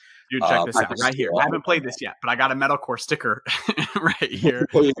those. Dude, check this out right here. I haven't played this yet, but I got a Metalcore sticker right here.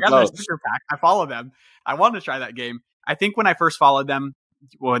 I got their sticker pack. I follow them. I wanted to try that game. I think when I first followed them,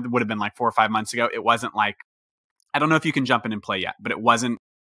 well, it would have been like 4 or 5 months ago. It wasn't like, I don't know if you can jump in and play yet, but it wasn't.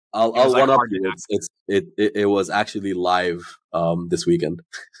 I'll one up you. It was actually live this weekend.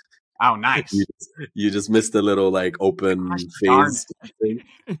 Oh, nice. You just missed a little like open phase thing.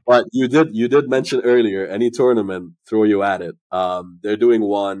 But you did mention earlier, any tournament, throw you at it. They're doing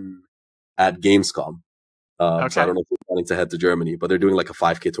one at Gamescom. So I don't know if you're planning to head to Germany, but they're doing like a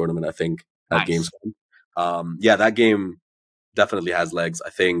 5K tournament, I think, at Gamescom. Yeah, that game definitely has legs. I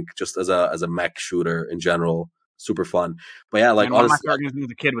think just as a mech shooter in general, super fun. But yeah, like one of my favorite games as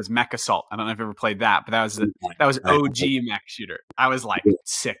a kid was Mech Assault. I don't know if you ever played that, but that was OG mech shooter. I was like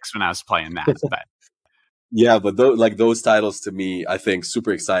 6 when I was playing that. But yeah, but those titles to me, I think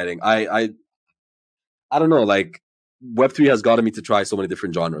super exciting. I don't know, like Web3 has gotten me to try so many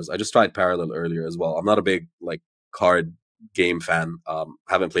different genres. I just tried Parallel earlier as well. I'm not a big like card game fan.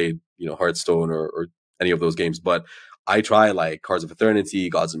 Haven't played Hearthstone or any of those games, but I try like Cards of Eternity,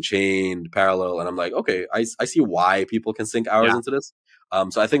 Gods Unchained, Parallel, and I'm like, okay, I see why people can sink hours into this.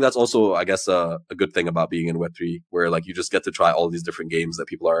 So I think that's also, I guess, a good thing about being in Web3, where like you just get to try all these different games that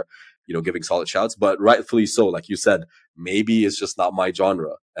people are, giving solid shouts. But rightfully so, like you said, maybe it's just not my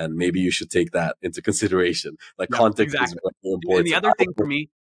genre, and maybe you should take that into consideration. Like context is very important. And the other thing for me,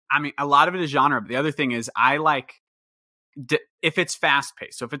 I mean, a lot of it is genre, but the other thing is I like if it's fast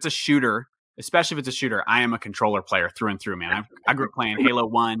paced. So if it's a shooter. Especially if it's a shooter, I am a controller player through and through, man. I grew up playing Halo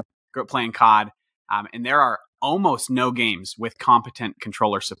 1, grew up playing COD, and there are almost no games with competent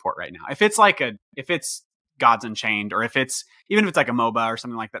controller support right now. If it's Gods Unchained, or even if it's like a MOBA or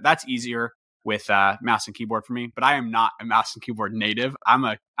something like that, that's easier with mouse and keyboard for me. But I am not a mouse and keyboard native. I'm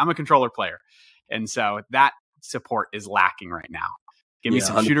a controller player, and so that support is lacking right now. Give me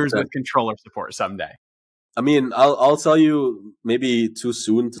some 100%. Shooters with controller support someday. I mean, I'll tell you, maybe too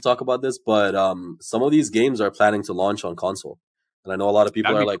soon to talk about this, but some of these games are planning to launch on console. And I know a lot of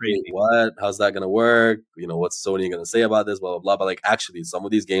people are like, wait, what? How's that going to work? What's Sony going to say about this? Blah, blah, blah. But like, actually, some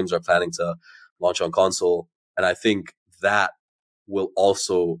of these games are planning to launch on console. And I think that will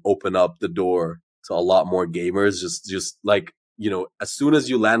also open up the door to a lot more gamers. Just like, as soon as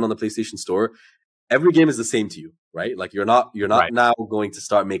you land on the PlayStation Store, every game is the same to you, right? Like you're not right. Now going to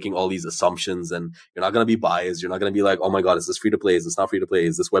start making all these assumptions, and you're not going to be biased. You're not going to be like, oh my God, is this free to play? Is this not free to play?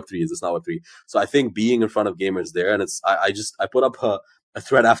 Is this Web3? Is this not Web3? So I think being in front of gamers there, and I put up a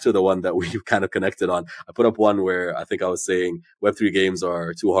thread after the one that we kind of connected on. I put up one where I think I was saying Web3 games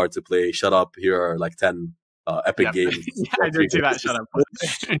are too hard to play. Shut up. Here are like 10 Epic games. Yeah, I did see that. Shut up.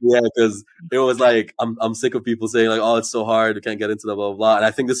 Yeah, because it was like I'm sick of people saying like, oh, it's so hard, we can't get into the blah blah blah. And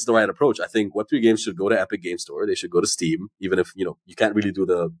I think this is the right approach. I think Web3 games should go to Epic Game Store. They should go to Steam, even if you can't really do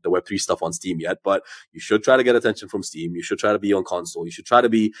the Web3 stuff on Steam yet. But you should try to get attention from Steam. You should try to be on console. You should try to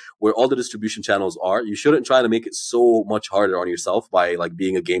be where all the distribution channels are. You shouldn't try to make it so much harder on yourself by like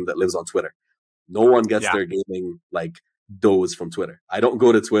being a game that lives on Twitter. No one gets their gaming like doze from Twitter. I don't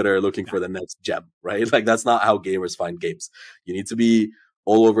go to Twitter looking for the next gem, right? Like that's not how gamers find games. You need to be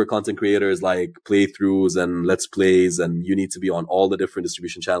all over content creators like playthroughs and let's plays, and you need to be on all the different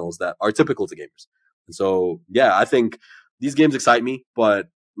distribution channels that are typical to gamers. And so, yeah, I think these games excite me, but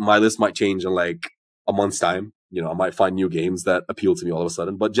my list might change in like a month's time. I might find new games that appeal to me all of a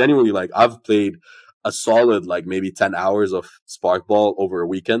sudden. But genuinely, like I've played a solid like maybe 10 hours of Sparkball over a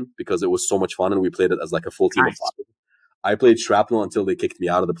weekend because it was so much fun and we played it as like a full team of 5. I played Shrapnel until they kicked me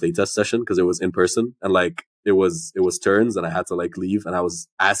out of the playtest session because it was in person and like it was turns and I had to like leave and I was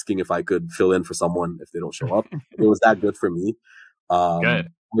asking if I could fill in for someone if they don't show up. It was that good for me. Good.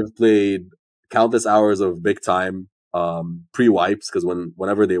 I've played countless hours of big time pre-wipes because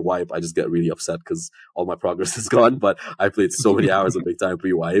whenever they wipe, I just get really upset because all my progress is gone. But I played so many hours of big time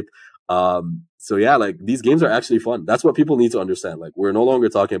pre-wipe. So yeah, like these games are actually fun. That's what people need to understand. Like we're no longer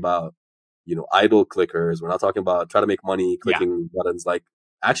talking about, you know, idle clickers. We're not talking about try to make money clicking buttons. Like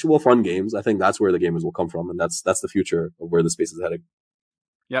actual fun games. I think that's where the gamers will come from, and that's the future of where the space is heading.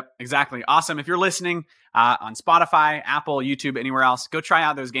 Yep, exactly. Awesome. If you're listening on Spotify, Apple, YouTube, anywhere else, go try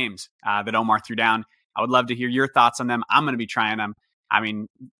out those games that Omar threw down. I would love to hear your thoughts on them. I'm going to be trying them. I mean,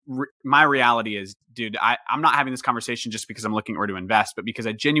 my reality is, dude, I'm not having this conversation just because I'm looking where to invest, but because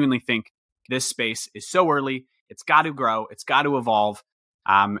I genuinely think this space is so early. It's got to grow. It's got to evolve.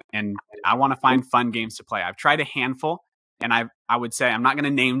 And I want to find fun games to play. I've tried a handful, and I would say I'm not going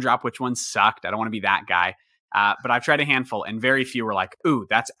to name drop which ones sucked. I don't want to be that guy. But I've tried a handful, and very few were like, ooh,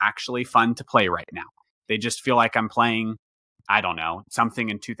 that's actually fun to play right now. They just feel like I'm playing, I don't know, something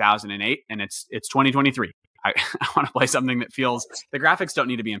in 2008, and it's 2023. I want to play something that feels, the graphics don't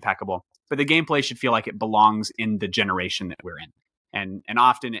need to be impeccable, but the gameplay should feel like it belongs in the generation that we're in. And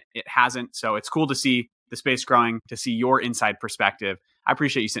often it hasn't. So it's cool to see the space growing, to see your inside perspective. I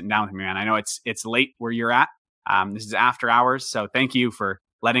appreciate you sitting down with me, man. I know it's late where you're at. This is after hours. So thank you for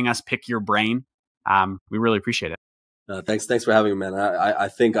letting us pick your brain. We really appreciate it. Thanks for having me, man. I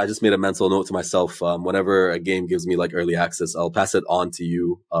think I just made a mental note to myself. Whenever a game gives me like early access, I'll pass it on to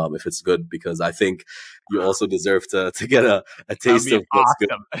you if it's good, because I think you also deserve to get a taste of what's good.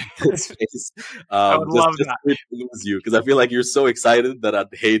 I would love that. Lose you, because I feel like you're so excited that I'd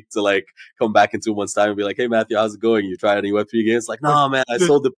hate to like come back in 2 months' time and be like, "Hey Matthew, how's it going? You tried any Web3 games?" Like, no, man, I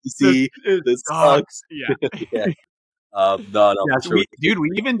sold the PC. This sucks. Yeah. Yeah. No, yes, sure. we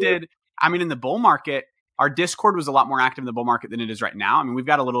even did. I mean, in the bull market, our Discord was a lot more active in the bull market than it is right now. I mean, we've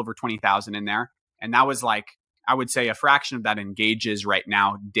got a little over 20,000 in there. And that was like, I would say a fraction of that engages right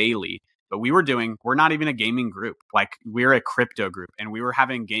now daily. But we're not even a gaming group. Like, we're a crypto group, and we were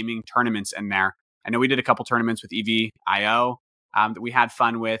having gaming tournaments in there. I know we did a couple tournaments with EV.io that we had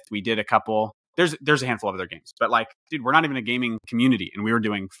fun with. We did a couple. There's a handful of other games. But like, dude, we're not even a gaming community. And we were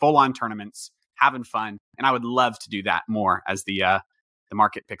doing full-on tournaments, having fun. And I would love to do that more as the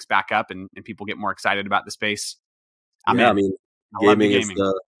market picks back up and people get more excited about the space. I mean, gaming is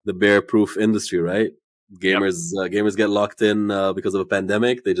the bear-proof industry, right? Gamers get locked in because of a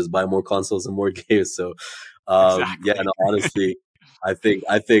pandemic. They just buy more consoles and more games. So, exactly. Yeah, no, honestly, I think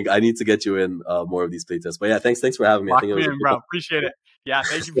I need to get you in more of these playtests. But yeah, thanks for having me. Lock me in, bro. Appreciate it. Yeah,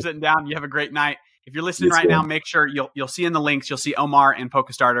 thank you for sitting down. You have a great night. If you're listening right now, make sure you'll see in the links. You'll see Omar and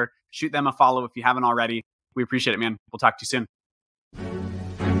Polkastarter. Shoot them a follow if you haven't already. We appreciate it, man. We'll talk to you soon.